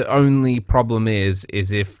the only problem is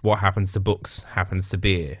if what happens to books happens to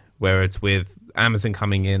beer, where it's with Amazon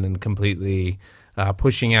coming in and completely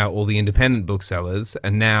pushing out all the independent booksellers,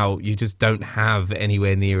 and now you just don't have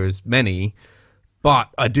anywhere near as many. But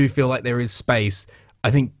I do feel like there is space.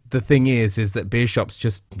 I think the thing is that beer shops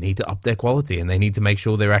just need to up their quality, and they need to make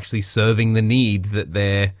sure they're actually serving the need that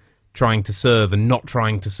they're trying to serve, and not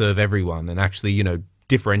trying to serve everyone, and actually, you know,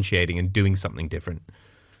 differentiating and doing something different.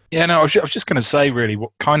 Yeah, no, I was just going to say, really,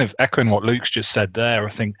 what kind of echoing what Luke's just said there. I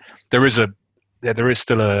think there is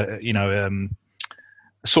still a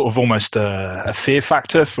sort of almost a fear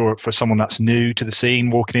factor for someone that's new to the scene,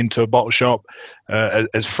 walking into a bottle shop,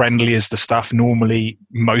 as friendly as the staff normally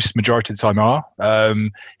majority of the time are.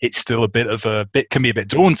 It's still can be a bit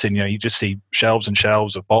daunting. You just see shelves and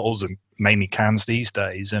shelves of bottles and mainly cans these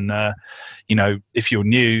days. And if you're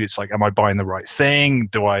new, it's like, am I buying the right thing?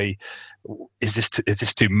 Is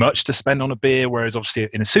this too much to spend on a beer? Whereas obviously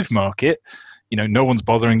in a supermarket, no one's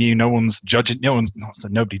bothering you, no one's judging,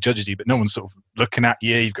 nobody judges you, but no one's sort of looking at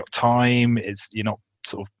you. You've got time. You're not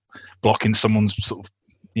sort of blocking someone's sort of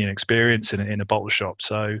experience in a bottle shop.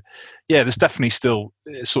 So yeah, there's definitely still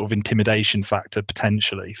a sort of intimidation factor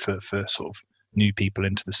potentially for sort of new people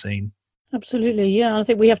into the scene. Absolutely, yeah. I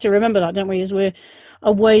think we have to remember that, don't we, as we're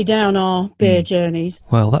way down our beer journeys.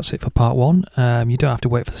 Well, that's it for part one. You don't have to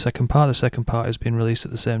wait for the second part. The second part has been released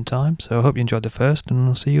at the same time. So I hope you enjoyed the first, and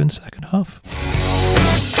I'll see you in the second half.